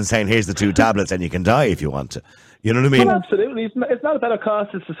 rather than saying, here's the 2 tablets and you can die if you want to. You know what I mean? Well, absolutely. It's not a better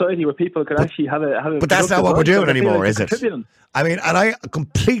cost to society where people can actually have a. But that's not what we're doing anymore, is it? I mean, and I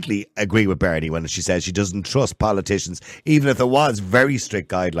completely agree with Bernie when she says she doesn't trust politicians, even if there was very strict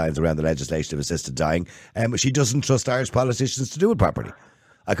guidelines around the legislation of assisted dying. She doesn't trust Irish politicians to do it properly.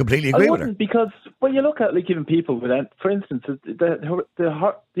 I completely agree with her. Because when you look at, like, even people with, for instance,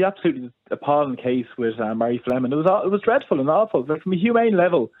 the absolutely appalling case with Mary Fleming, it was dreadful and awful. But from a humane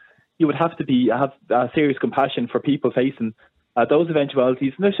level, you would have to have serious compassion for people facing those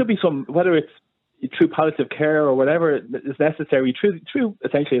eventualities. And there should be some, whether it's through palliative care or whatever is necessary, through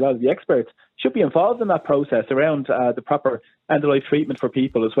essentially a lot of the experts, should be involved in that process around the proper end-of-life treatment for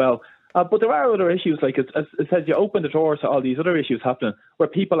people as well. But there are other issues, like as it says, you open the door to all these other issues happening where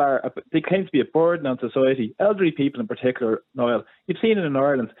people they claim to be a burden on society, elderly people in particular, Niall. You've seen it in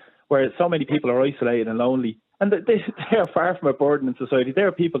Ireland where so many people are isolated and lonely. And they are far from a burden in society. They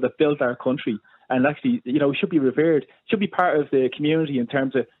are people that built our country and actually, should be revered, should be part of the community in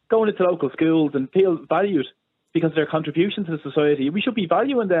terms of going into local schools and feel valued because of their contribution to society. We should be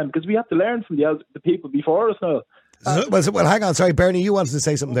valuing them because we have to learn from the people before us now. Well, hang on. Sorry, Bernie, you wanted to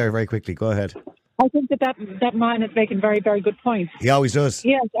say something there very quickly. Go ahead. I think that man is making very, very good points. He always does.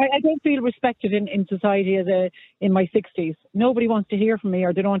 Yes, I don't feel respected in society in my 60s. Nobody wants to hear from me,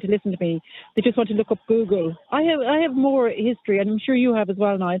 or they don't want to listen to me. They just want to look up Google. I have more history, and I'm sure you have as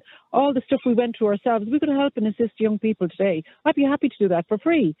well, Niall. All the stuff we went through ourselves, we could help and assist young people today. I'd be happy to do that for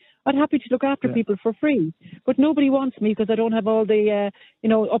free. I'd happy to look after people for free. But nobody wants me because I don't have all the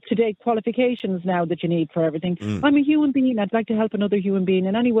up-to-date qualifications now that you need for everything. I'm a human being. I'd like to help another human being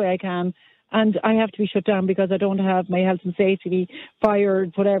in any way I can. And I have to be shut down because I don't have my health and safety,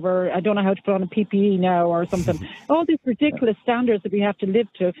 fired, whatever. I don't know how to put on a PPE now or something. All these ridiculous standards that we have to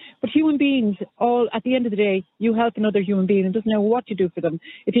live to. But human beings, at the end of the day, you help another human being and doesn't know what you do for them.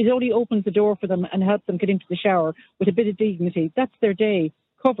 If it only opens the door for them and helps them get into the shower with a bit of dignity, that's their day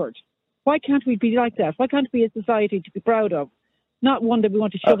covered. Why can't we be like that? Why can't we be a society to be proud of? Not one that we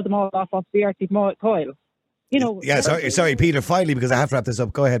want to shove them all off the Arctic coil. Yeah, sorry, Peter, finally, because I have to wrap this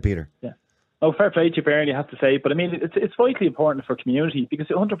up. Go ahead, Peter. Yeah. Oh, fair play to you, Bernie, I have to say. But I mean, it's vitally important for community because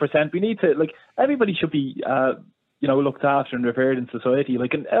 100%, we need to, like, everybody should be, looked after and revered in society.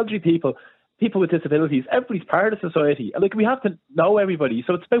 Like, and elderly people with disabilities, everybody's part of society. Like, we have to know everybody.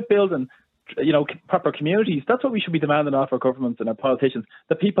 So it's about building, proper communities. That's what we should be demanding of our governments and our politicians,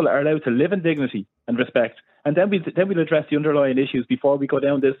 that people are allowed to live in dignity and respect. And then we'll address the underlying issues before we go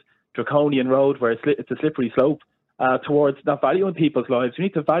down this draconian road where it's a slippery slope. Towards not valuing people's lives. We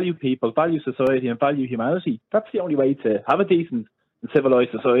need to value people, value society, and value humanity. That's the only way to have a decent and civilized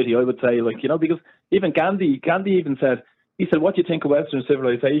society, I would say. Because even Gandhi even said, what do you think of Western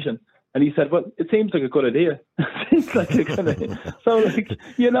civilization? And he said, well, it seems like a good idea. It's like a kind of, so, if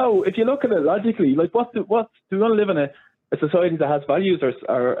you look at it logically, like, do we want to live in a society that has values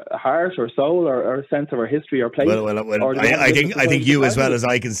or heart or soul or a sense of our history or place? Well, I think you, as well as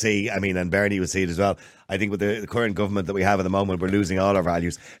I can see, I mean, and Bernie will see it as well, I think with the current government that we have at the moment, we're losing all our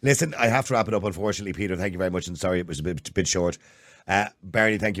values. Listen, I have to wrap it up, unfortunately, Peter. Thank you very much, and sorry it was a bit short.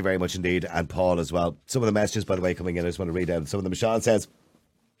 Bernie, thank you very much indeed, and Paul as well. Some of the messages, by the way, coming in, I just want to read out some of them. Sean says,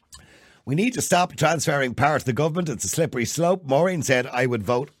 we need to stop transferring power to the government. It's a slippery slope. Maureen said, I would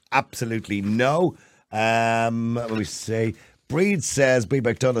vote absolutely no. Let me see. Breed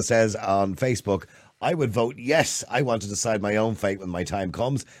McDonough says on Facebook, I would vote yes. I want to decide my own fate when my time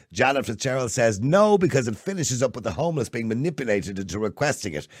comes. Janet Fitzgerald says no, because it finishes up with the homeless being manipulated into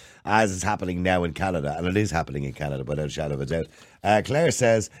requesting it, as is happening now in Canada. And it is happening in Canada, without a shadow of a doubt. Claire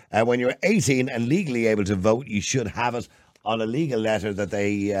says, when you're 18 and legally able to vote, you should have it on a legal letter that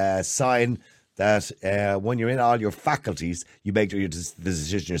they sign, that when you're in all your faculties, you make the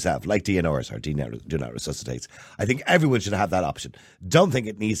decision yourself, like DNRs or do not resuscitates. I think everyone should have that option. Don't think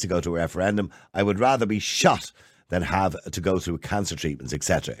it needs to go to a referendum. I would rather be shot than have to go through cancer treatments,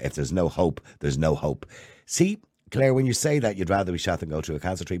 etc. If there's no hope, there's no hope. See, Claire, when you say that you'd rather be shot than go through a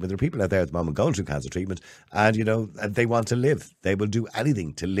cancer treatment, there are people out there at the moment going through cancer treatment and, you know, they want to live. They will do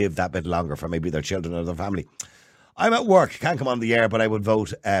anything to live that bit longer for maybe their children or their family. I'm at work, can't come on the air, but I would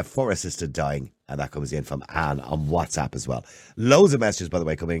vote for assisted dying. And that comes in from Anne on WhatsApp as well. Loads of messages, by the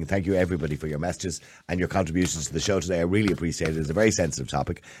way, coming in. Thank you, everybody, for your messages and your contributions to the show today. I really appreciate it. It's a very sensitive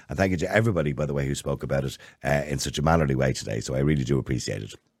topic. And thank you to everybody, by the way, who spoke about it in such a mannerly way today. So I really do appreciate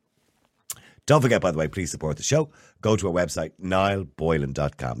it. Don't forget, by the way, please support the show. Go to our website,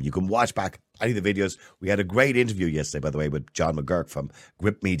 niallboylan.com. You can watch back any of the videos. We had a great interview yesterday, by the way, with John McGurk from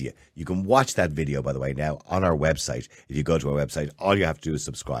Grip Media. You can watch that video, by the way, now on our website. If you go to our website, all you have to do is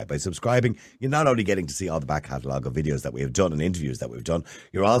subscribe. By subscribing, you're not only getting to see all the back catalogue of videos that we have done and interviews that we've done,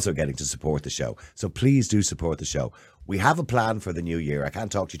 you're also getting to support the show. So please do support the show. We have a plan for the new year. I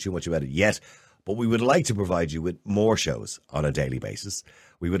can't talk to you too much about it yet, but we would like to provide you with more shows on a daily basis.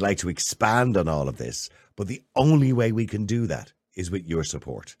 We would like to expand on all of this, but the only way we can do that is with your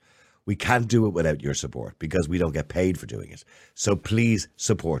support. We can't do it without your support because we don't get paid for doing it. So please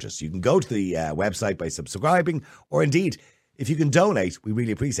support us. You can go to the website by subscribing, or indeed, if you can donate, we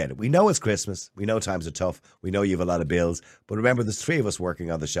really appreciate it. We know it's Christmas. We know times are tough. We know you have a lot of bills. But remember, there's three of us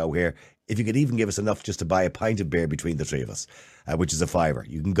working on the show here. If you could even give us enough just to buy a pint of beer between the three of us, which is £5,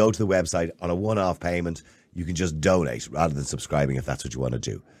 you can go to the website on a one-off payment. You can just donate rather than subscribing if that's what you want to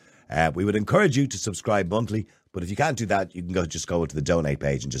do. We would encourage you to subscribe monthly, but if you can't do that, you can just go to the donate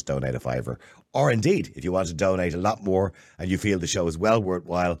page and just donate £5. Or indeed, if you want to donate a lot more and you feel the show is well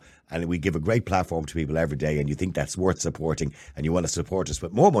worthwhile and we give a great platform to people every day and you think that's worth supporting and you want to support us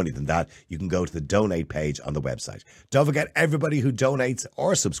with more money than that, you can go to the donate page on the website. Don't forget, everybody who donates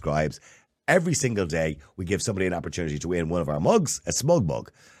or subscribes, every single day we give somebody an opportunity to win one of our mugs, a smug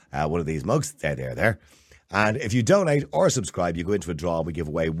mug. One of these mugs, there. And if you donate or subscribe, you go into a draw. We give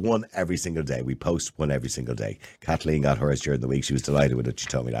away one every single day. We post one every single day. Kathleen got hers during the week. She was delighted with it. She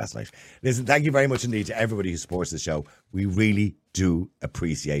told me last night. Listen, thank you very much indeed to everybody who supports the show. We really do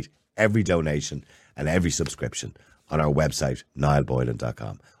appreciate every donation and every subscription on our website,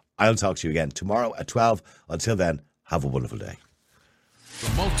 niallboylan.com. I'll talk to you again tomorrow at 12. Until then, have a wonderful day. The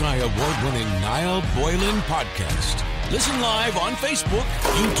multi-award-winning Niall Boylan Podcast. Listen live on Facebook,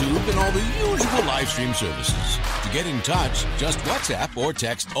 YouTube, and all the usual live stream services. To get in touch, just WhatsApp or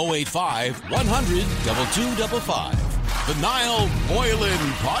text 085 100 2255. The Niall Boylan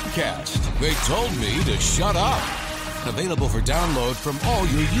Podcast. They told me to shut up. Available for download from all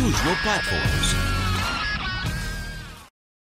your usual platforms.